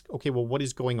ask, okay, well, what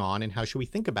is going on and how should we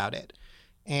think about it?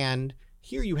 And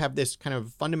here you have this kind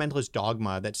of fundamentalist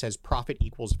dogma that says profit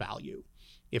equals value.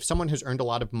 If someone has earned a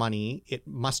lot of money, it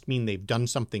must mean they've done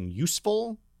something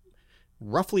useful,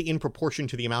 roughly in proportion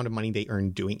to the amount of money they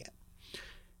earned doing it.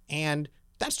 And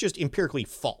that's just empirically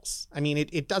false. I mean,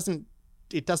 it doesn't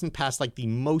pass like the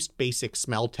most basic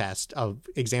smell test of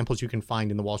examples you can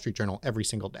find in the Wall Street Journal every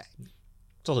single day.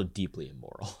 It's also deeply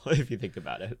immoral if you think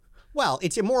about it. Well,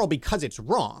 it's immoral because it's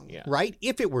wrong, Yeah. right?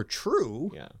 If it were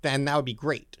true, Yeah. then that would be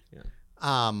great. Yeah.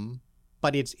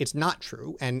 But it's not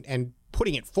true, and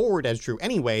putting it forward as true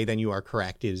anyway, then you are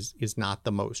correct, is not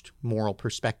the most moral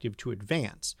perspective to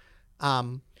advance.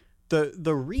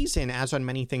 The reason, as on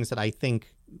many things, that I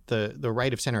think the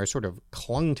right of center has sort of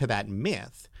clung to that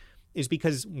myth is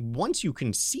because once you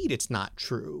concede it's not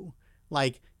true,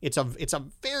 like it's a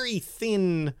very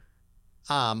thin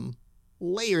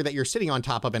layer that you're sitting on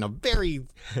top of and a very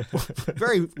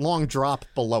very long drop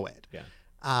below it.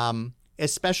 Yeah.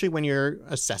 Especially when you're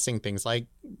assessing things like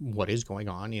what is going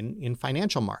on in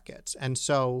financial markets. And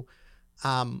so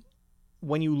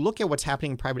when you look at what's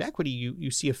happening in private equity,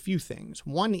 you see a few things.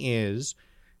 One is,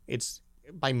 it's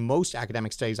by most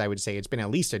academic studies, I would say it's been at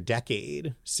least a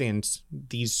decade since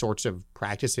these sorts of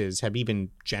practices have even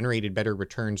generated better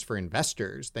returns for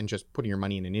investors than just putting your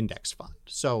money in an index fund.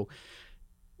 So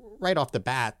right off the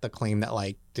bat, the claim that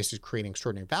like this is creating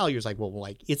extraordinary value is like, well,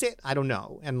 like, is it? I don't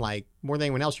know. And like more than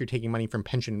anyone else, you're taking money from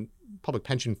public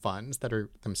pension funds that are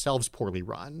themselves poorly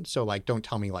run. So like, don't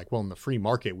tell me like, well, in the free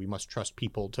market, we must trust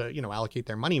people to, allocate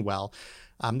their money well.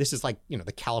 This is like,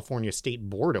 the California State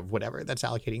Board of whatever that's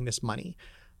allocating this money.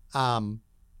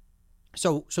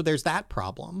 So there's that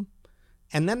problem.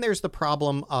 And then there's the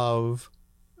problem of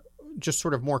just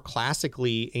sort of more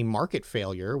classically a market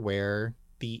failure where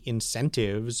the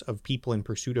incentives of people in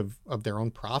pursuit of their own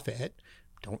profit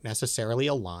don't necessarily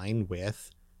align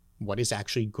with what is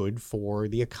actually good for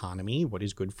the economy, what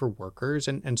is good for workers,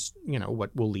 and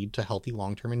what will lead to healthy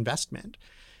long-term investment.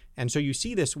 And so you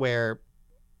see this where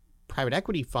private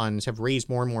equity funds have raised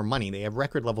more and more money. They have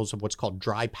record levels of what's called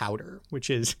dry powder,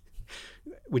 which is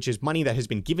money that has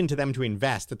been given to them to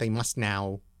invest that they must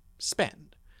now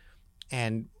spend.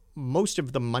 And most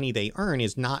of the money they earn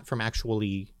is not from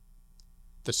actually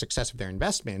the success of their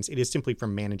investments. It is simply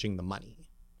from managing the money.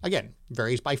 Again,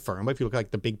 varies by firm, but if you look at like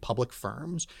the big public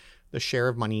firms, the share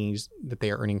of monies that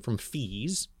they are earning from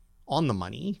fees on the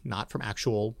money, not from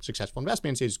actual successful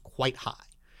investments, is quite high.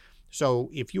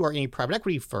 So if you are a private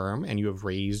equity firm and you have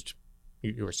raised,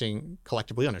 you are saying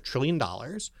collectively on $1 trillion,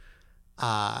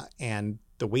 and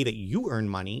the way that you earn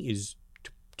money is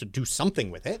to do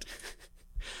something with it,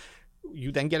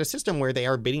 you then get a system where they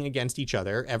are bidding against each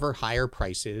other, ever higher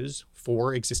prices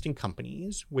for existing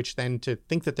companies, which then to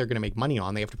think that they're going to make money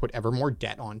on, they have to put ever more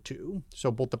debt onto.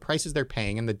 So both the prices they're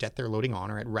paying and the debt they're loading on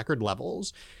are at record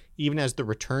levels, even as the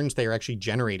returns they are actually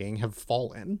generating have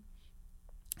fallen.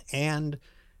 And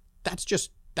that's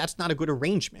not a good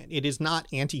arrangement. It is not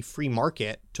anti-free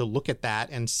market to look at that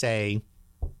and say,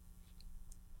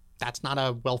 that's not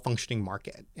a well-functioning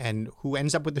market. And who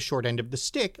ends up with the short end of the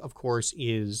stick, of course,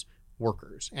 is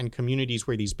workers and communities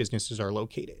where these businesses are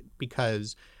located,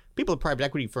 because people at private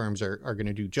equity firms are going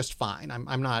to do just fine.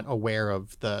 I'm not aware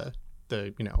of the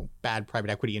bad private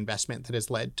equity investment that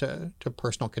has led to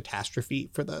personal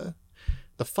catastrophe for the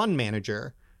fund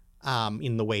manager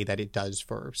in the way that it does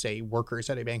for, say, workers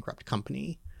at a bankrupt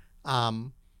company.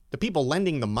 The people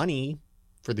lending the money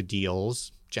for the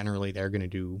deals, generally they're going to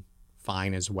do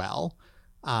fine as well.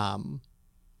 The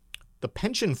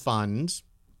pension funds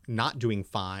not doing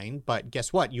fine, but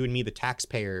guess what? You and me, the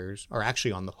taxpayers, are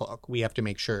actually on the hook. We have to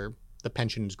make sure the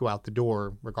pensions go out the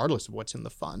door regardless of what's in the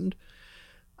fund.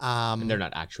 And they're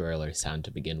not actuarially sound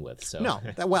to begin with. So no.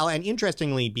 Well, and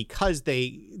interestingly, because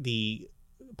the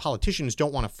politicians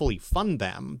don't want to fully fund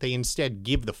them, they instead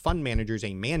give the fund managers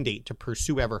a mandate to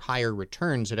pursue ever higher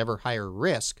returns at ever higher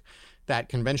risk that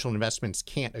conventional investments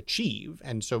can't achieve.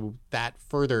 And so that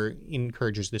further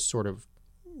encourages this sort of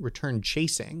return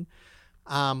chasing.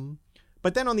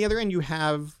 But then on the other end, you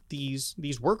have these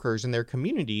workers and their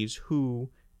communities who,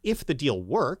 if the deal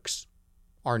works,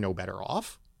 are no better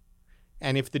off.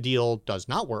 And if the deal does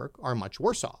not work, are much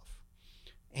worse off.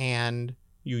 And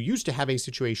you used to have a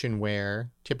situation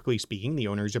where, typically speaking, the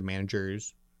owners and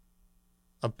managers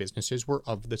of businesses were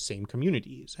of the same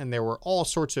communities. And there were all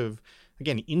sorts of,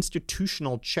 again,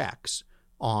 institutional checks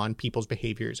on people's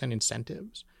behaviors and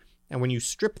incentives. And when you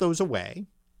strip those away,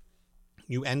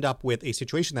 you end up with a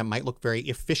situation that might look very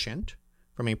efficient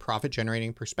from a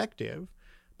profit-generating perspective,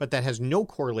 but that has no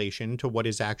correlation to what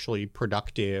is actually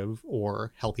productive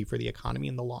or healthy for the economy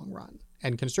in the long run.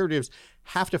 And conservatives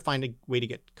have to find a way to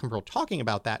get comfortable talking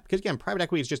about that, because, again, private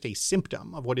equity is just a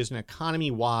symptom of what is an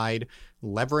economy-wide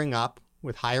levering up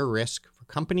with higher risk for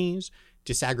companies,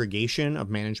 disaggregation of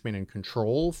management and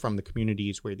control from the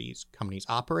communities where these companies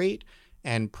operate,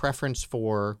 and preference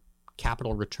for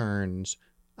capital returns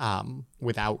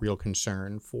without real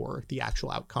concern for the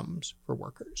actual outcomes for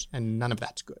workers. And none of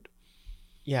that's good.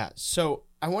 Yeah, so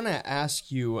I want to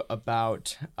ask you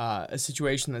about a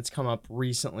situation that's come up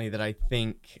recently that I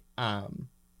think,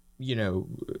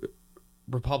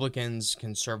 Republicans,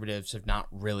 conservatives have not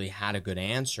really had a good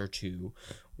answer to,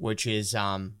 which is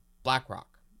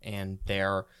BlackRock and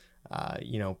their,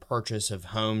 purchase of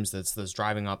homes that's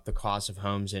driving up the cost of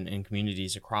homes in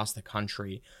communities across the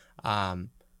country.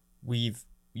 We've,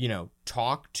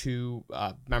 talked to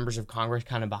members of Congress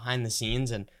kind of behind the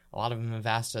scenes, and a lot of them have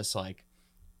asked us, like,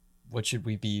 what should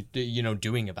we be,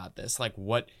 doing about this? Like,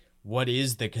 what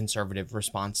is the conservative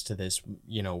response to this?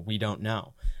 We don't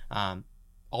know.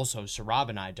 Also, Saurabh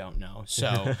and I don't know.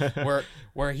 So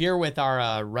we're here with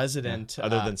our resident,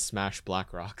 other than smash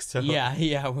BlackRock. So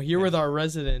yeah, we're here with our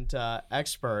resident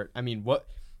expert. I mean, what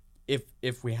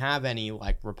if we have any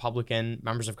like Republican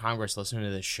members of Congress listening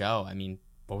to this show? I mean,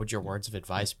 what would your words of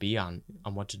advice be on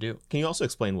what to do? Can you also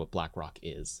explain what BlackRock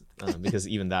is? Because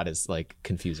even that is like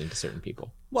confusing to certain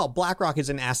people. Well, BlackRock is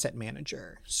an asset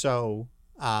manager. So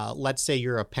let's say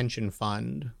you're a pension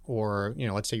fund, or,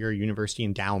 let's say you're a university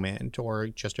endowment, or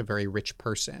just a very rich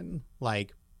person.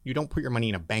 Like, you don't put your money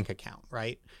in a bank account,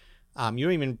 right? You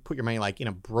don't even put your money like in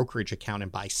a brokerage account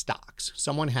and buy stocks.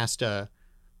 Someone has to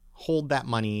hold that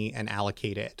money and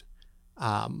allocate it,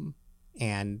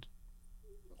 and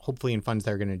hopefully in funds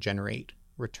that are going to generate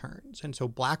returns. And so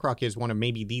BlackRock is one of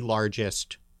maybe the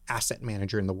largest asset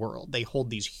manager in the world. They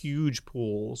hold these huge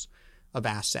pools of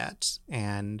assets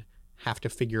and have to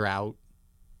figure out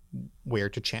where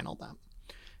to channel them.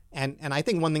 And I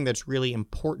think one thing that's really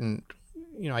important,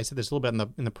 I said this a little bit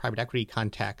in the private equity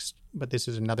context, but this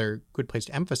is another good place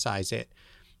to emphasize it,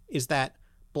 is that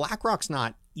BlackRock's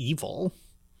not evil.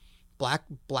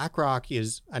 BlackRock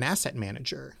is an asset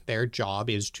manager. Their job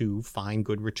is to find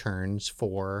good returns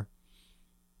for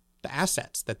the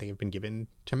assets that they have been given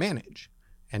to manage.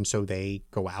 And so they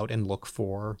go out and look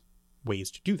for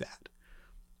ways to do that.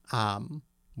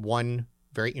 One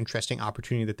very interesting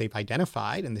opportunity that they've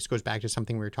identified, and this goes back to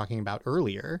something we were talking about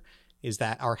earlier, is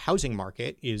that our housing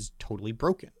market is totally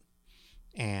broken.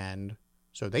 And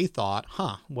so they thought,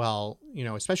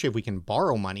 especially if we can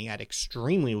borrow money at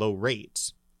extremely low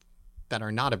rates that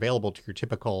are not available to your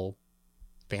typical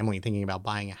family thinking about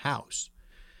buying a house,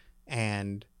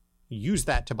 and use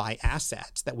that to buy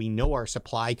assets that we know are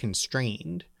supply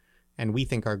constrained and we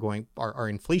think are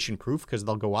inflation proof, because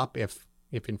they'll go up if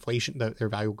inflation, their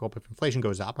value will go up if inflation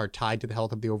goes up, are tied to the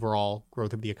health of the overall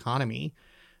growth of the economy.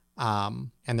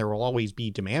 And there will always be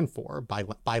demand for,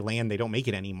 buy land, they don't make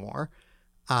it anymore.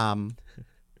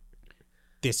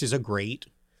 This is a great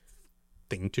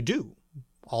thing to do.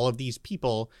 All of these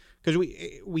people, because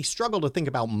we struggle to think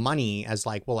about money as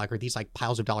are these like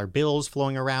piles of dollar bills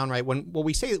flowing around, right? When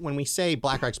we say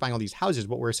BlackRock's buying all these houses,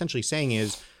 what we're essentially saying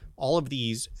is all of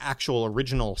these actual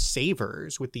original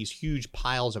savers with these huge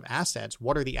piles of assets,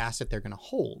 what are the asset they're going to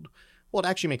hold? Well, it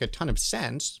actually make a ton of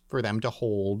sense for them to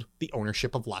hold the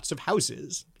ownership of lots of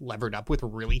houses levered up with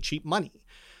really cheap money.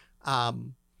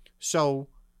 So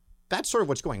that's sort of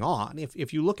what's going on.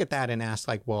 If you look at that and ask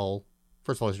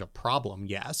first of all, is it a problem?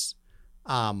 Yes.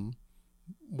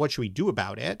 What should we do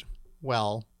about it?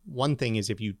 Well, one thing is,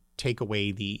 if you take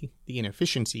away the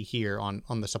inefficiency here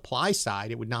on the supply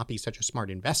side, it would not be such a smart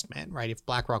investment, right? If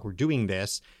BlackRock were doing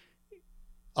this,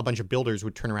 a bunch of builders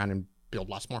would turn around and build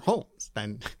lots more homes.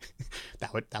 Then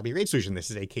that'd be a great solution. This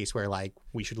is a case where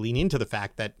we should lean into the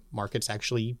fact that markets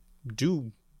actually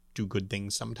do good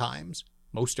things sometimes,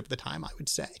 most of the time, I would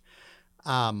say.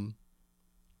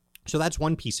 So that's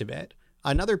one piece of it.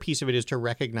 Another piece of it is to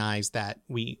recognize that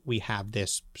we have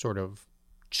this sort of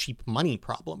cheap money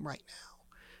problem right now.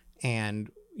 And,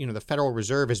 the Federal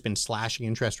Reserve has been slashing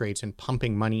interest rates and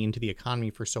pumping money into the economy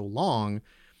for so long.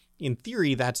 In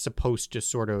theory, that's supposed to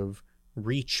sort of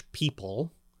reach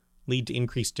people, lead to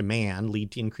increased demand,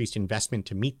 lead to increased investment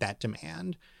to meet that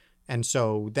demand. And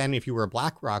so then if you were a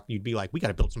BlackRock, you'd be like, we got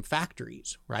to build some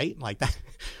factories, right? Like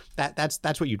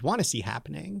that's what you'd want to see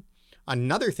happening.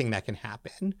 Another thing that can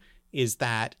happen is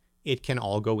that it can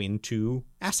all go into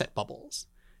asset bubbles.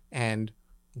 And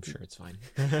I'm sure it's fine.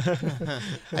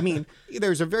 I mean,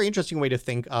 there's a very interesting way to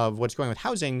think of what's going on with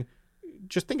housing.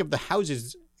 Just think of the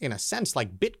houses in a sense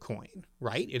like Bitcoin,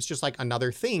 right? It's just like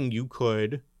another thing you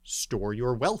could store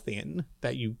your wealth in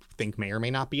that you think may or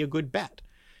may not be a good bet.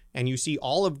 And you see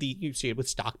you see it with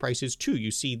stock prices too.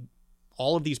 You see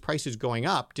all of these prices going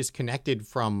up disconnected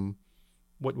from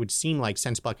what would seem like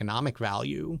sensible economic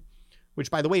value,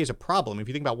 which, by the way, is a problem. If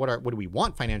you think about what do we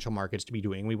want financial markets to be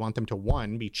doing, we want them to,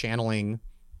 one, be channeling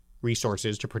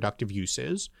resources to productive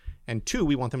uses, And two,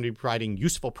 we want them to be providing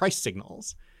useful price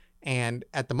signals. And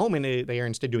at the moment, they are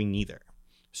instead doing neither.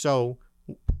 So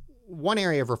one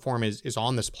area of reform is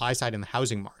on the supply side in the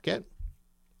housing market.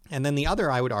 And then the other,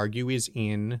 I would argue, is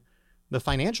in the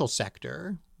financial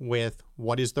sector with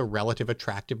what is the relative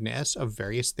attractiveness of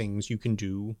various things you can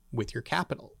do with your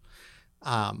capital.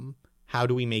 How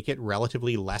do we make it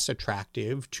relatively less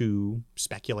attractive to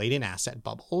speculate in asset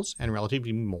bubbles and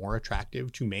relatively more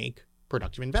attractive to make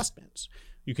productive investments?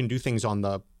 You can do things on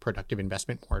the productive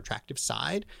investment more attractive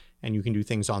side, and you can do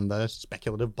things on the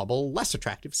speculative bubble less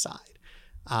attractive side.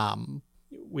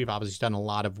 We've obviously done a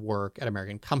lot of work at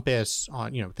American Compass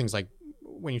on, things like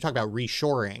when you talk about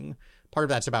reshoring, part of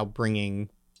that's about bringing,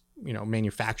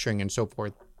 manufacturing and so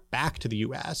forth back to the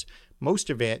U.S. Most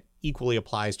of it equally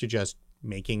applies to just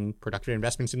making productive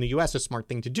investments in the U.S. a smart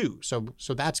thing to do. So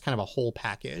that's kind of a whole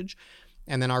package.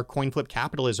 And then our coin flip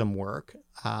capitalism work,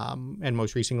 and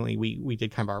most recently we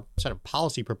did kind of our set of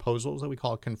policy proposals that we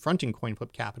call Confronting Coin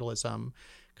Flip Capitalism,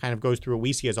 kind of goes through what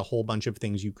we see as a whole bunch of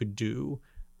things you could do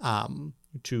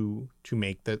to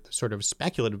make the sort of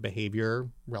speculative behavior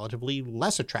relatively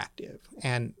less attractive.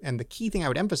 And the key thing I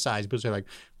would emphasize, because they're like,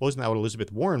 well, isn't that what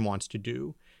Elizabeth Warren wants to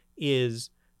do,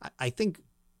 is I think,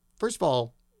 first of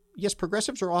all, yes,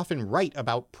 progressives are often right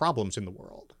about problems in the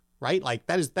world, right? Like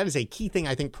that is a key thing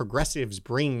I think progressives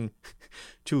bring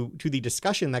to the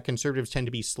discussion that conservatives tend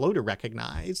to be slow to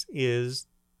recognize is,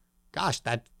 gosh,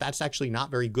 that's actually not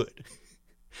very good.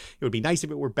 It would be nice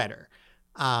if it were better.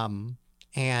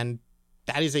 And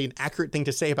that is an accurate thing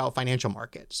to say about financial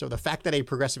markets. So the fact that a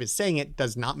progressive is saying it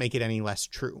does not make it any less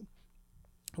true.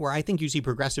 Where I think you see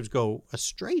progressives go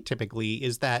astray typically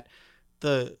is that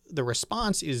the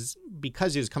response is,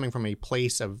 because it's coming from a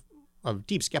place of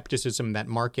deep skepticism that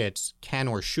markets can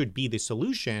or should be the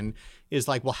solution, is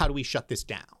like, well, how do we shut this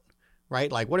down,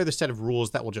 right? Like, what are the set of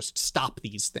rules that will just stop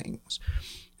these things?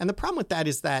 And the problem with that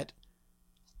is that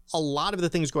a lot of the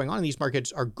things going on in these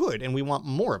markets are good, and we want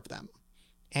more of them.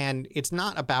 And it's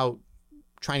not about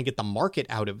trying to get the market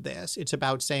out of this. It's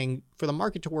about saying, for the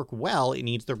market to work well, it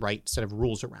needs the right set of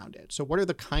rules around it. So what are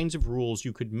the kinds of rules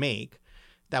you could make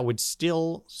that would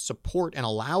still support and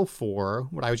allow for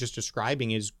what I was just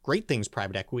describing is great things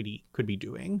private equity could be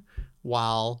doing,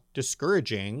 while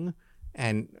discouraging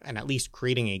and at least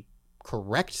creating a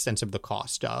correct sense of the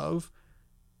cost of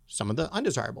some of the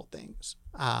undesirable things.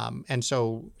 And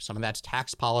so some of that's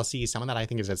tax policy. Some of that I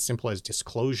think is as simple as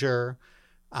disclosure.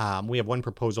 We have one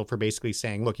proposal for basically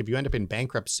saying, look, if you end up in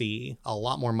bankruptcy, a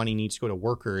lot more money needs to go to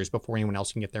workers before anyone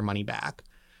else can get their money back.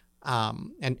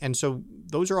 And so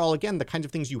those are all, again, the kinds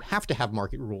of things you have to have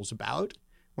market rules about.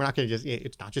 We're not going to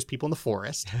it's not just people in the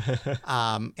forest.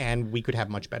 And we could have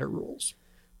much better rules.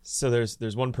 So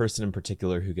there's one person in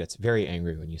particular who gets very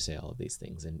angry when you say all of these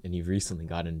things, and you've recently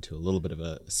got into a little bit of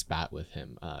a spat with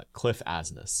him, Cliff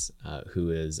Asness, who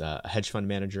is a hedge fund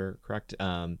manager, correct?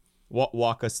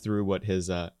 Walk us through what his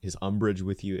umbrage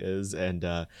with you is, and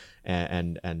the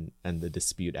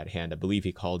dispute at hand. I believe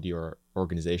he called your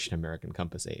organization, American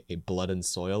Compass, a blood and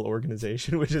soil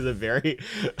organization, which is a very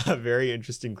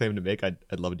interesting claim to make. I'd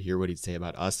love to hear what he'd say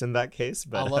about us in that case.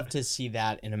 But I'll love to see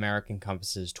that in American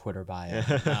Compass's Twitter bio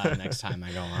next time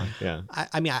I go on. Yeah,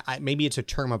 I mean, maybe it's a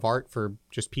term of art for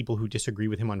just people who disagree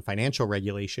with him on financial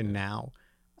regulation now.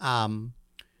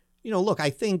 Look, I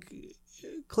think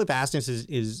Cliff Asness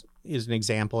is an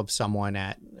example of someone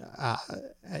at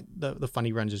the fund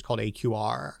he runs is called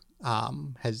AQR.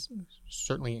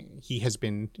 He has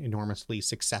been enormously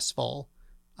successful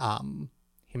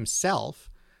himself.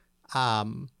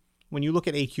 When you look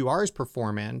at AQR's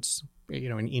performance,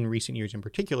 in recent years in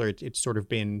particular, it's sort of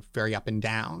been very up and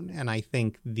down. And I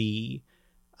think the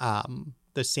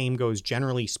same goes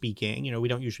generally speaking. We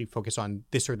don't usually focus on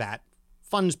this or that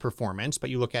fund's performance, but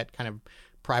you look at kind of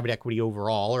private equity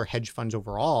overall or hedge funds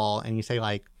overall, and you say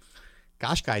like,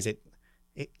 gosh, guys, it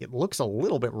looks a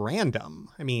little bit random.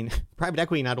 I mean, private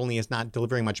equity not only is not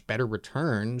delivering much better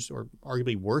returns or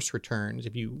arguably worse returns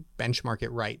if you benchmark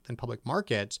it right than public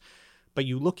markets, but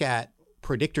you look at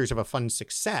predictors of a fund's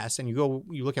success and you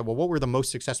look at, well, what were the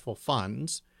most successful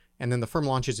funds? And then the firm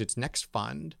launches its next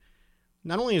fund.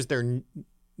 Not only is there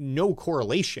no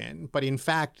correlation, but in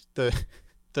fact, the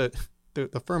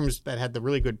firms that had the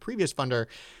really good previous fund are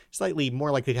slightly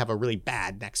more likely to have a really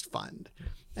bad next fund.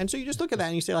 And so you just look at that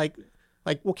and you say like,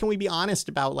 well, can we be honest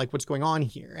about like what's going on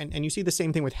here? And you see the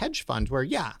same thing with hedge funds where,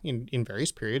 yeah, in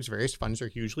various periods, various funds are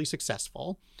hugely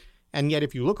successful. And yet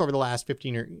if you look over the last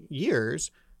 15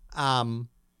 years,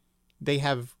 they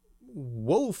have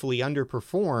woefully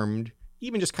underperformed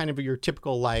even just kind of your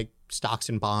typical like stocks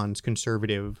and bonds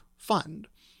conservative fund.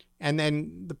 And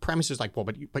then the premise is like, well,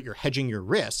 but you're hedging your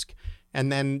risk.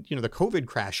 And then, the COVID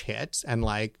crash hits and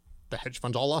like the hedge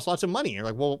funds all lost lots of money. You're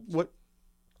like, well, what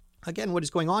is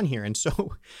going on here? And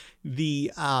so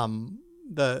the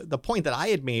point that I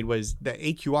had made was that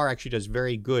AQR actually does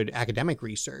very good academic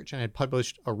research and had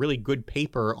published a really good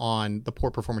paper on the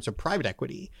poor performance of private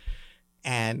equity.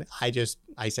 And I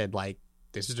said, like,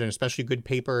 this is an especially good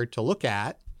paper to look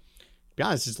at. To be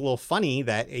honest, it's a little funny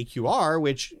that AQR,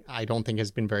 which I don't think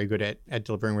has been very good at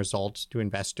delivering results to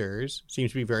investors,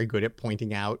 seems to be very good at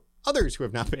pointing out others who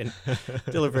have not been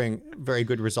delivering very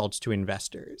good results to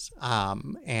investors.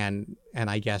 And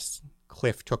I guess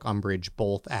Cliff took umbrage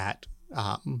both at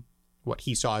what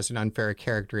he saw as an unfair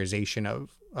characterization of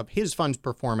his fund's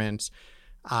performance.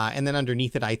 And then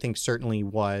underneath it, I think certainly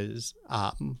was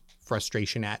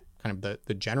frustration at kind of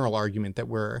the general argument that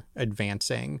we're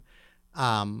advancing.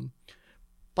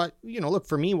 But, look,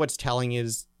 for me, what's telling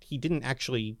is he didn't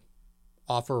actually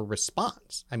offer a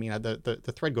response. I mean,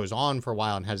 the thread goes on for a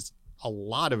while and has a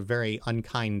lot of very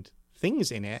unkind things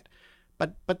in it,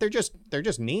 but they're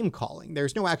just name calling.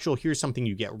 There's no actual, here's something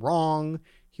you get wrong.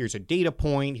 Here's a data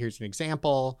point. Here's an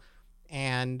example.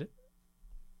 And,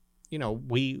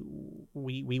 we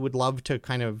would love to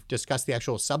kind of discuss the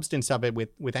actual substance of it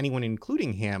with anyone,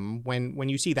 including him. When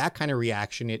you see that kind of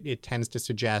reaction, it tends to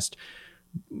suggest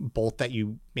both that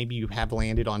maybe you have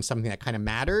landed on something that kind of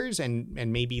matters, and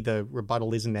maybe the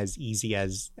rebuttal isn't as easy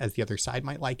as the other side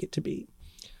might like it to be.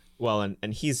 Well,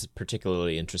 and he's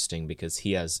particularly interesting because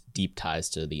he has deep ties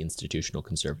to the institutional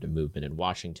conservative movement in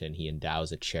Washington. He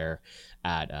endows a chair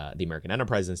at the American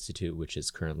Enterprise Institute, which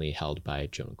is currently held by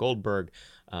Jonah Goldberg.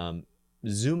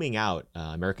 Zooming out,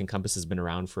 American Compass has been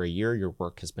around for a year. Your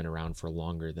work has been around for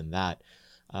longer than that.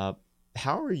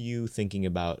 How are you thinking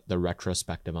about the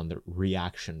retrospective on the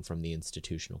reaction from the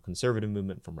institutional conservative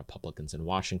movement, from Republicans in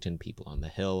Washington, people on the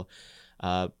Hill?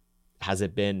 Has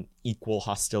it been equal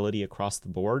hostility across the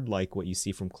board, like what you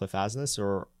see from Cliff Asness,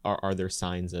 or are there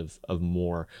signs of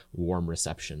more warm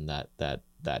reception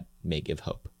that may give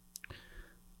hope?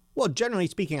 Well, generally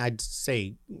speaking, I'd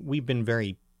say we've been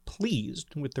very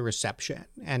pleased with the reception,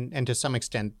 and to some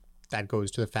extent that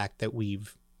goes to the fact that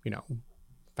we've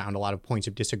found a lot of points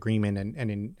of disagreement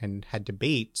and had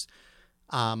debates.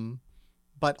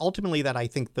 But ultimately, that I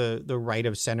think the right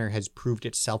of center has proved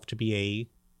itself to be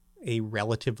a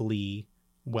relatively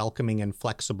welcoming and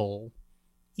flexible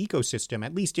ecosystem,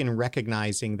 at least in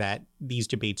recognizing that these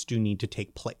debates do need to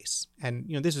take place. And,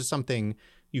 this is something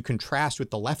you contrast with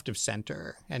the left of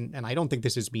center. And I don't think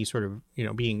this is sort of,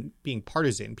 being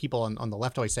partisan. People on the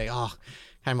left always say, kind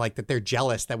of like that they're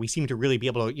jealous that we seem to really be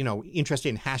able to, interested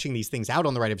in hashing these things out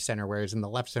on the right of center. Whereas in the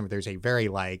left center, there's a very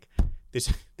like,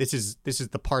 this is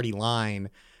the party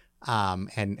line.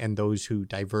 And those who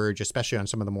diverge, especially on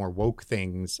some of the more woke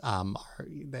things,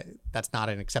 that's not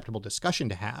an acceptable discussion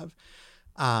to have.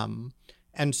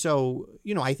 And so,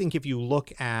 I think if you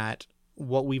look at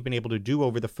what we've been able to do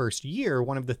over the first year,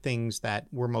 one of the things that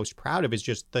we're most proud of is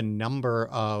just the number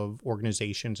of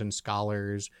organizations and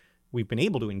scholars we've been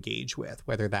able to engage with,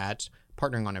 whether that's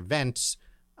partnering on events,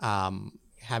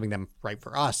 having them write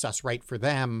for us write for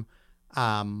them.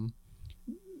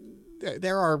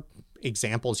 There are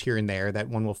examples here and there that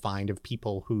one will find of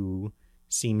people who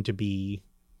seem to be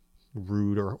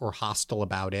rude or hostile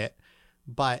about it.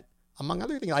 But among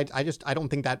other things, I don't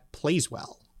think that plays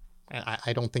well.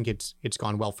 I don't think it's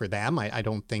gone well for them. I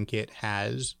don't think it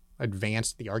has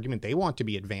advanced the argument they want to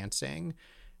be advancing.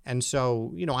 And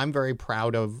so, I'm very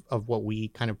proud of what we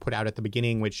kind of put out at the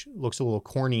beginning, which looks a little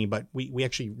corny, but we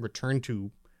actually returned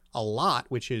to a lot,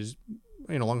 which is,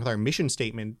 along with our mission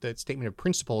statement, the statement of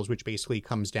principles, which basically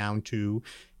comes down to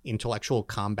intellectual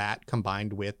combat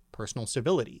combined with personal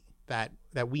civility. That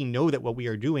we know that what we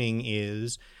are doing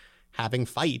is having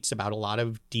fights about a lot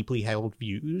of deeply held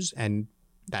views, and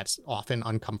that's often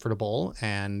uncomfortable,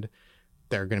 and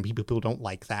there are going to be people who don't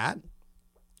like that.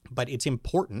 But it's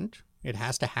important. It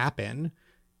has to happen,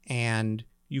 and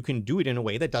you can do it in a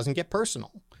way that doesn't get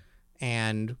personal.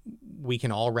 And we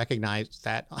can all recognize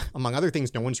that, among other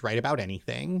things, no one's right about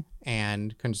anything.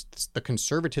 And the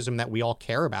conservatism that we all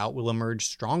care about will emerge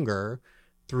stronger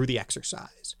through the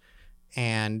exercise.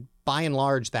 And by and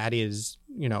large, that is,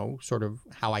 sort of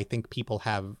how I think people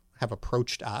have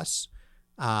approached us.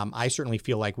 I certainly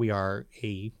feel like we are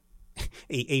a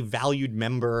valued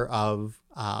member of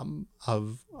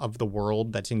the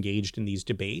world that's engaged in these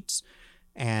debates.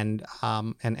 And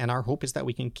our hope is that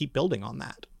we can keep building on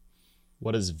that.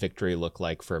 What does victory look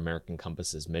like for American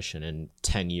Compass's mission in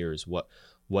 10 years?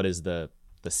 What is the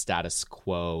status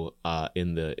quo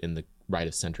in the right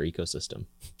of center ecosystem?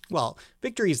 Well,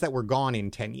 victories that were gone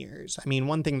in 10 years. I mean,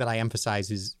 one thing that I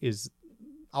emphasize is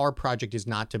our project is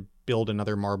not to build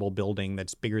another marble building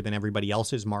that's bigger than everybody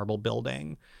else's marble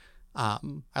building. I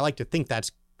like to think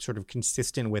that's sort of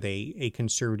consistent with a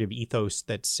conservative ethos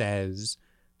that says,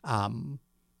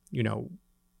 you know,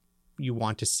 you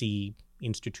want to see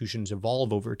institutions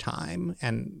evolve over time.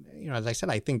 And, you know, as I said,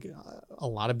 I think a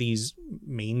lot of these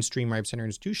mainstream right of center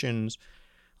institutions,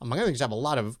 among other things, have a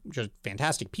lot of just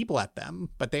fantastic people at them,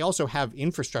 but they also have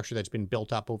infrastructure that's been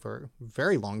built up over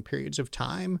very long periods of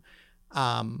time.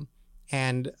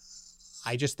 And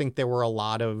I just think there were a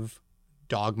lot of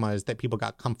dogmas that people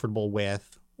got comfortable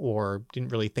with or didn't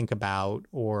really think about,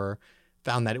 or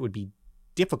found that it would be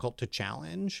difficult to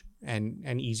challenge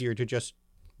and easier to just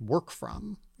work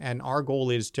from. And our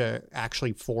goal is to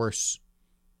actually force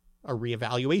a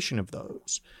reevaluation of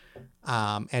those.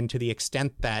 And to the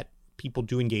extent that people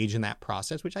do engage in that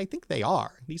process, which I think they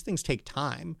are, these things take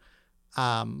time,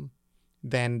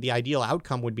 then the ideal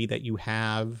outcome would be that you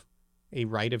have a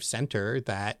right of center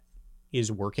that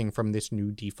is working from this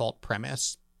new default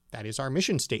premise. That is our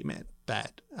mission statement,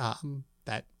 that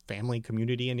that family,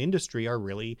 community, and industry are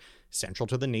really central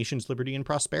to the nation's liberty and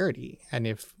prosperity. And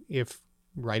if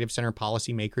right of center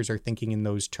policymakers are thinking in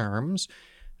those terms,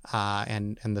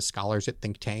 and the scholars at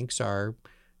think tanks are,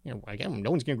 you know, again,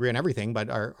 no one's going to agree on everything, but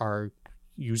are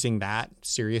using that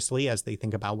seriously as they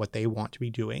think about what they want to be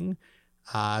doing,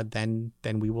 then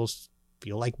we will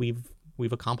feel like we've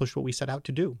accomplished what we set out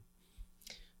to do.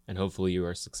 And hopefully you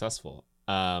are successful.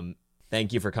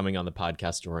 Thank you for coming on the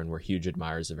podcast, Oren. We're huge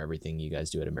admirers of everything you guys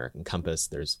do at American Compass.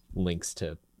 There's links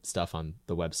to stuff on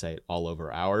the website all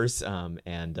over ours,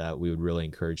 and we would really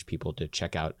encourage people to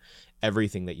check out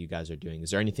everything that you guys are doing.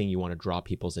 Is there anything you want to draw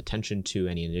people's attention to,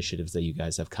 any initiatives that you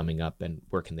guys have coming up, and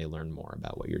where can they learn more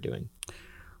about what you're doing?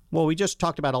 Well, we just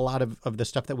talked about a lot of the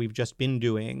stuff that we've just been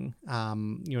doing. You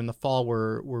know, in the fall,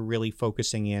 we're really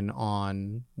focusing in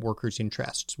on workers'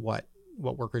 interests, what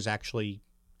workers actually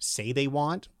say they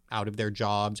want out of their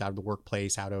jobs, out of the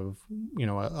workplace, out of, you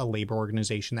know, a labor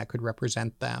organization that could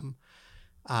represent them.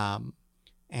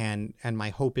 And my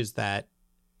hope is that,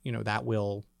 you know, that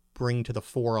will bring to the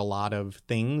fore a lot of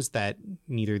things that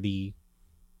neither the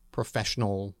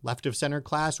professional left of center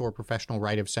class or professional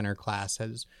right of center class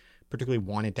has particularly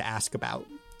wanted to ask about,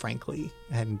 frankly.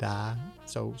 And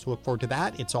so look forward to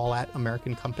that. It's all at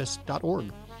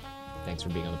americancompass.org. Thanks for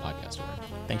being on the podcast, Oren.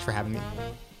 Thanks for having me.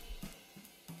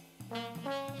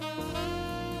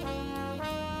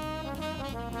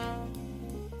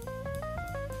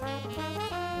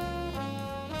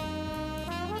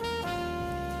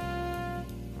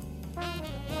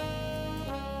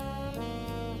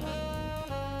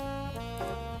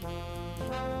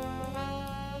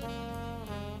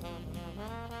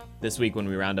 This week, when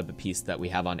we round up a piece that we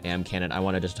have on AmCanon, I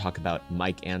wanted to talk about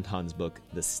Mike Anton's book,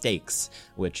 The Stakes,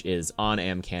 which is on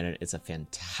AmCanon. It's a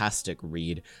fantastic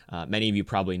read. Many of you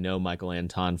probably know Michael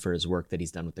Anton for his work that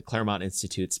he's done with the Claremont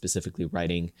Institute, specifically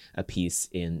writing a piece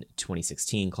in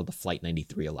 2016 called The Flight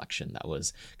 93 Election that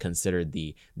was considered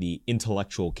the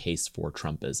intellectual case for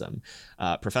Trumpism.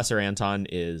 Professor Anton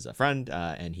is a friend,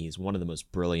 and he's one of the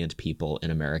most brilliant people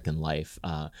in American life.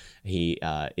 He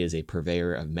is a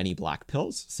purveyor of many black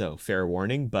pills, so fair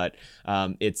warning, but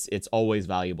it's always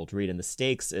valuable to read. And The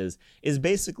Stakes is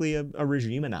basically a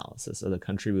regime analysis of the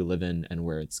country we live in and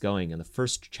where it's going. And the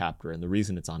first chapter, and the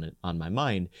reason it's on my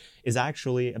mind, is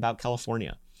actually about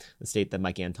California, the state that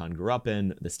Mike Anton grew up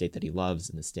in, the state that he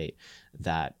loves, and the state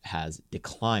that has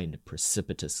declined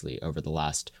precipitously over the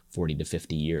last 40 to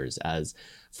 50 years, as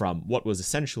from what was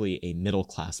essentially a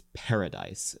middle-class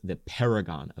paradise, the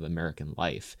paragon of American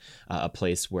life, a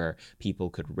place where people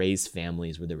could raise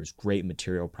families, where there was great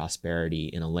material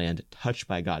prosperity in a land touched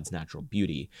by God's natural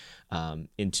beauty,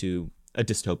 into a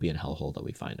dystopian hellhole that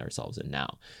we find ourselves in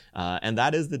now. And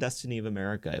that is the destiny of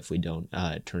America if we don't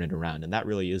turn it around. And that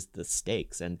really is the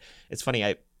stakes. And it's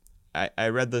funny, I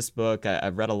read this book.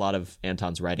 I've read a lot of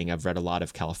Anton's writing. I've read a lot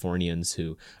of Californians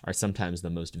who are sometimes the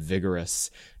most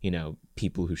vigorous,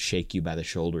 people who shake you by the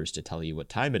shoulders to tell you what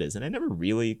time it is. And I never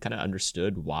really kind of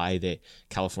understood why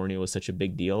California was such a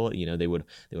big deal. They would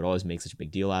always make such a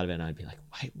big deal out of it. And I'd be like,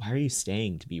 why are you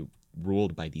staying to be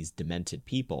ruled by these demented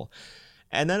people?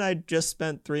 And then I just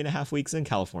spent 3.5 weeks in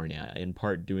California, in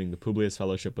part doing the Publius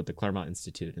Fellowship with the Claremont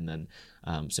Institute, and then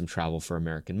some travel for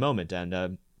American Moment.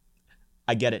 And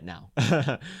I get it now.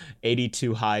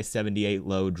 82 high, 78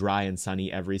 low, dry and sunny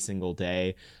every single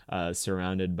day,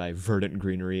 surrounded by verdant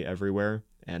greenery everywhere,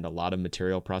 and a lot of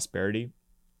material prosperity.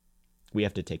 We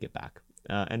have to take it back.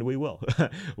 and we will.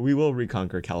 We will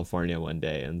reconquer California one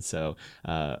day. And so,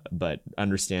 but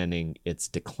understanding its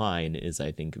decline is,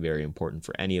 I think, very important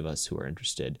for any of us who are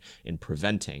interested in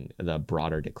preventing the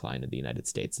broader decline of the United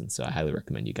States. And so I highly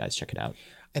recommend you guys check it out.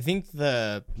 I think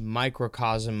the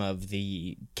microcosm of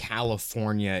the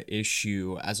California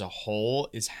issue as a whole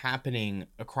is happening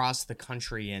across the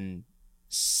country in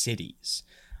cities.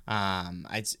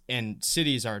 And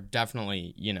cities are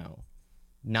definitely,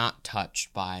 not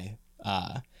touched by,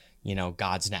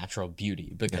 God's natural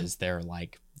beauty because they're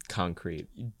like concrete,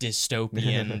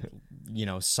 dystopian,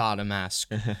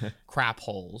 Sodom-esque crap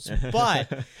holes.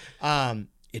 But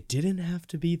it didn't have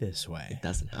to be this way. It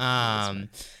doesn't have to be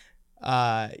this way.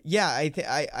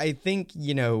 I think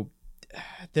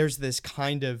there's this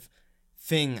kind of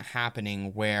thing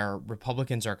happening where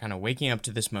Republicans are kind of waking up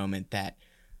to this moment that,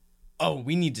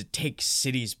 we need to take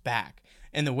cities back,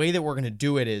 and the way that we're going to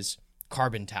do it is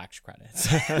carbon tax credits.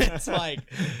 It's like,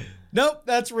 nope,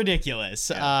 that's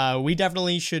ridiculous. Yeah. We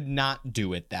definitely should not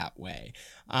do it that way.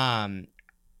 I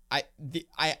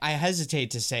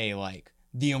hesitate to say like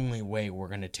the only way we're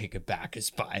going to take it back is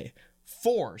by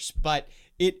force, but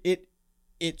it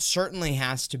certainly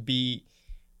has to be,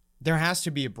 there has to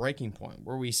be a breaking point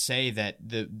where we say that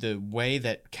the way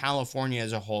that California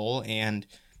as a whole and,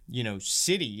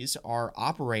 cities are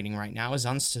operating right now is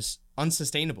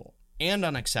unsustainable and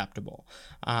unacceptable.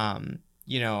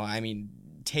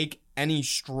 Take any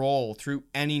stroll through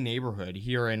any neighborhood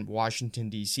here in Washington,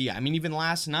 D.C. Even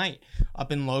last night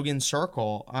up in Logan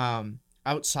Circle,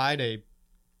 outside a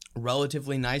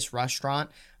relatively nice restaurant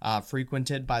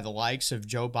frequented by the likes of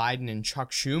Joe Biden and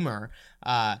Chuck Schumer,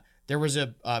 there was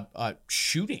a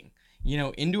shooting,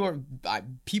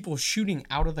 people shooting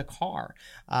out of the car.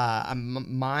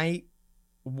 My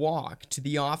walk to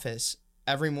the office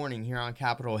every morning here on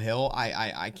Capitol Hill,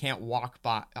 I can't walk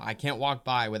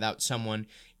by without someone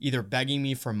either begging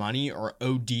me for money or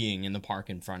ODing in the park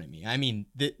in front of me.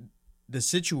 The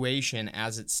situation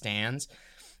as it stands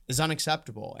is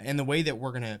unacceptable. And the way that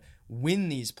we're going to win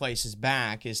these places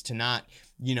back is to not,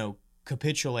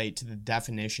 capitulate to the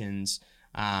definitions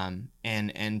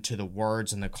and to the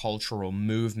words and the cultural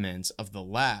movements of the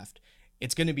left.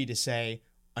 It's going to be to say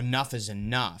enough is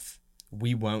enough.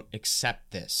 We won't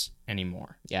accept this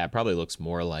anymore. Yeah, it probably looks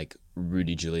more like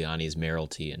Rudy Giuliani's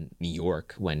mayoralty in New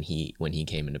York when he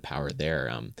came into power there.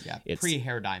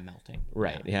 Pre-hair dye melting.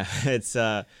 Right. Yeah. It's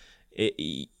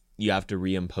you have to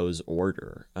reimpose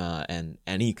order, and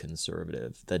any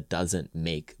conservative that doesn't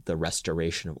make the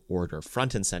restoration of order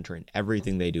front and center in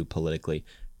everything they do politically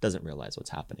doesn't realize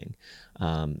what's happening.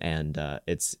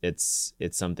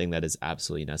 It's something that is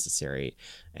absolutely necessary.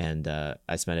 And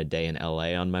I spent a day in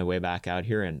LA on my way back out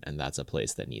here, and that's a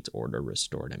place that needs order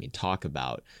restored. Talk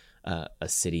about a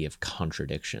city of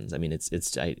contradictions.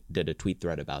 I did a tweet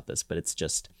thread about this, but it's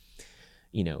just,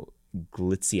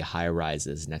 glitzy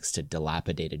high-rises next to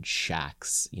dilapidated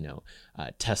shacks,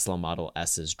 Tesla Model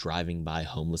S's driving by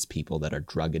homeless people that are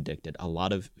drug addicted, a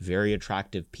lot of very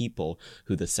attractive people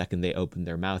who the second they open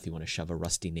their mouth, you want to shove a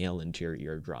rusty nail into your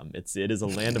eardrum. It is a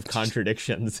land of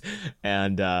contradictions,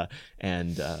 and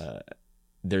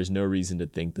there's no reason to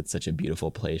think that such a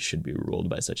beautiful place should be ruled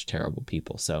by such terrible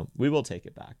people. So we will take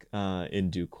it back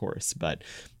in due course. But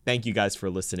thank you guys for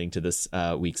listening to this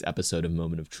week's episode of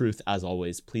Moment of Truth. As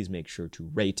always, please make sure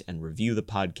to rate and review the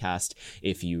podcast.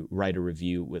 If you write a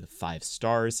review with 5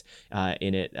 stars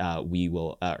in it, we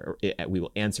will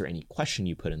answer any question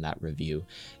you put in that review.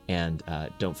 And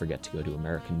don't forget to go to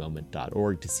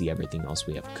AmericanMoment.org to see everything else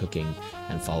we have cooking,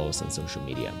 and follow us on social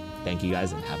media. Thank you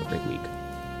guys, and have a great week.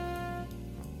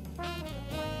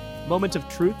 Moment of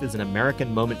Truth is an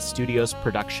American Moment Studios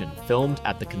production filmed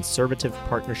at the Conservative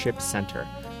Partnership Center.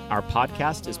 Our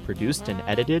podcast is produced and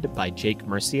edited by Jake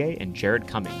Mercier and Jared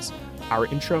Cummings. Our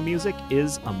intro music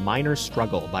is A Minor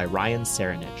Struggle by Ryan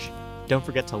Serenich. Don't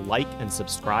forget to like and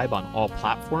subscribe on all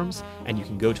platforms, and you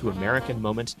can go to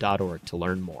AmericanMoment.org to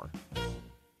learn more.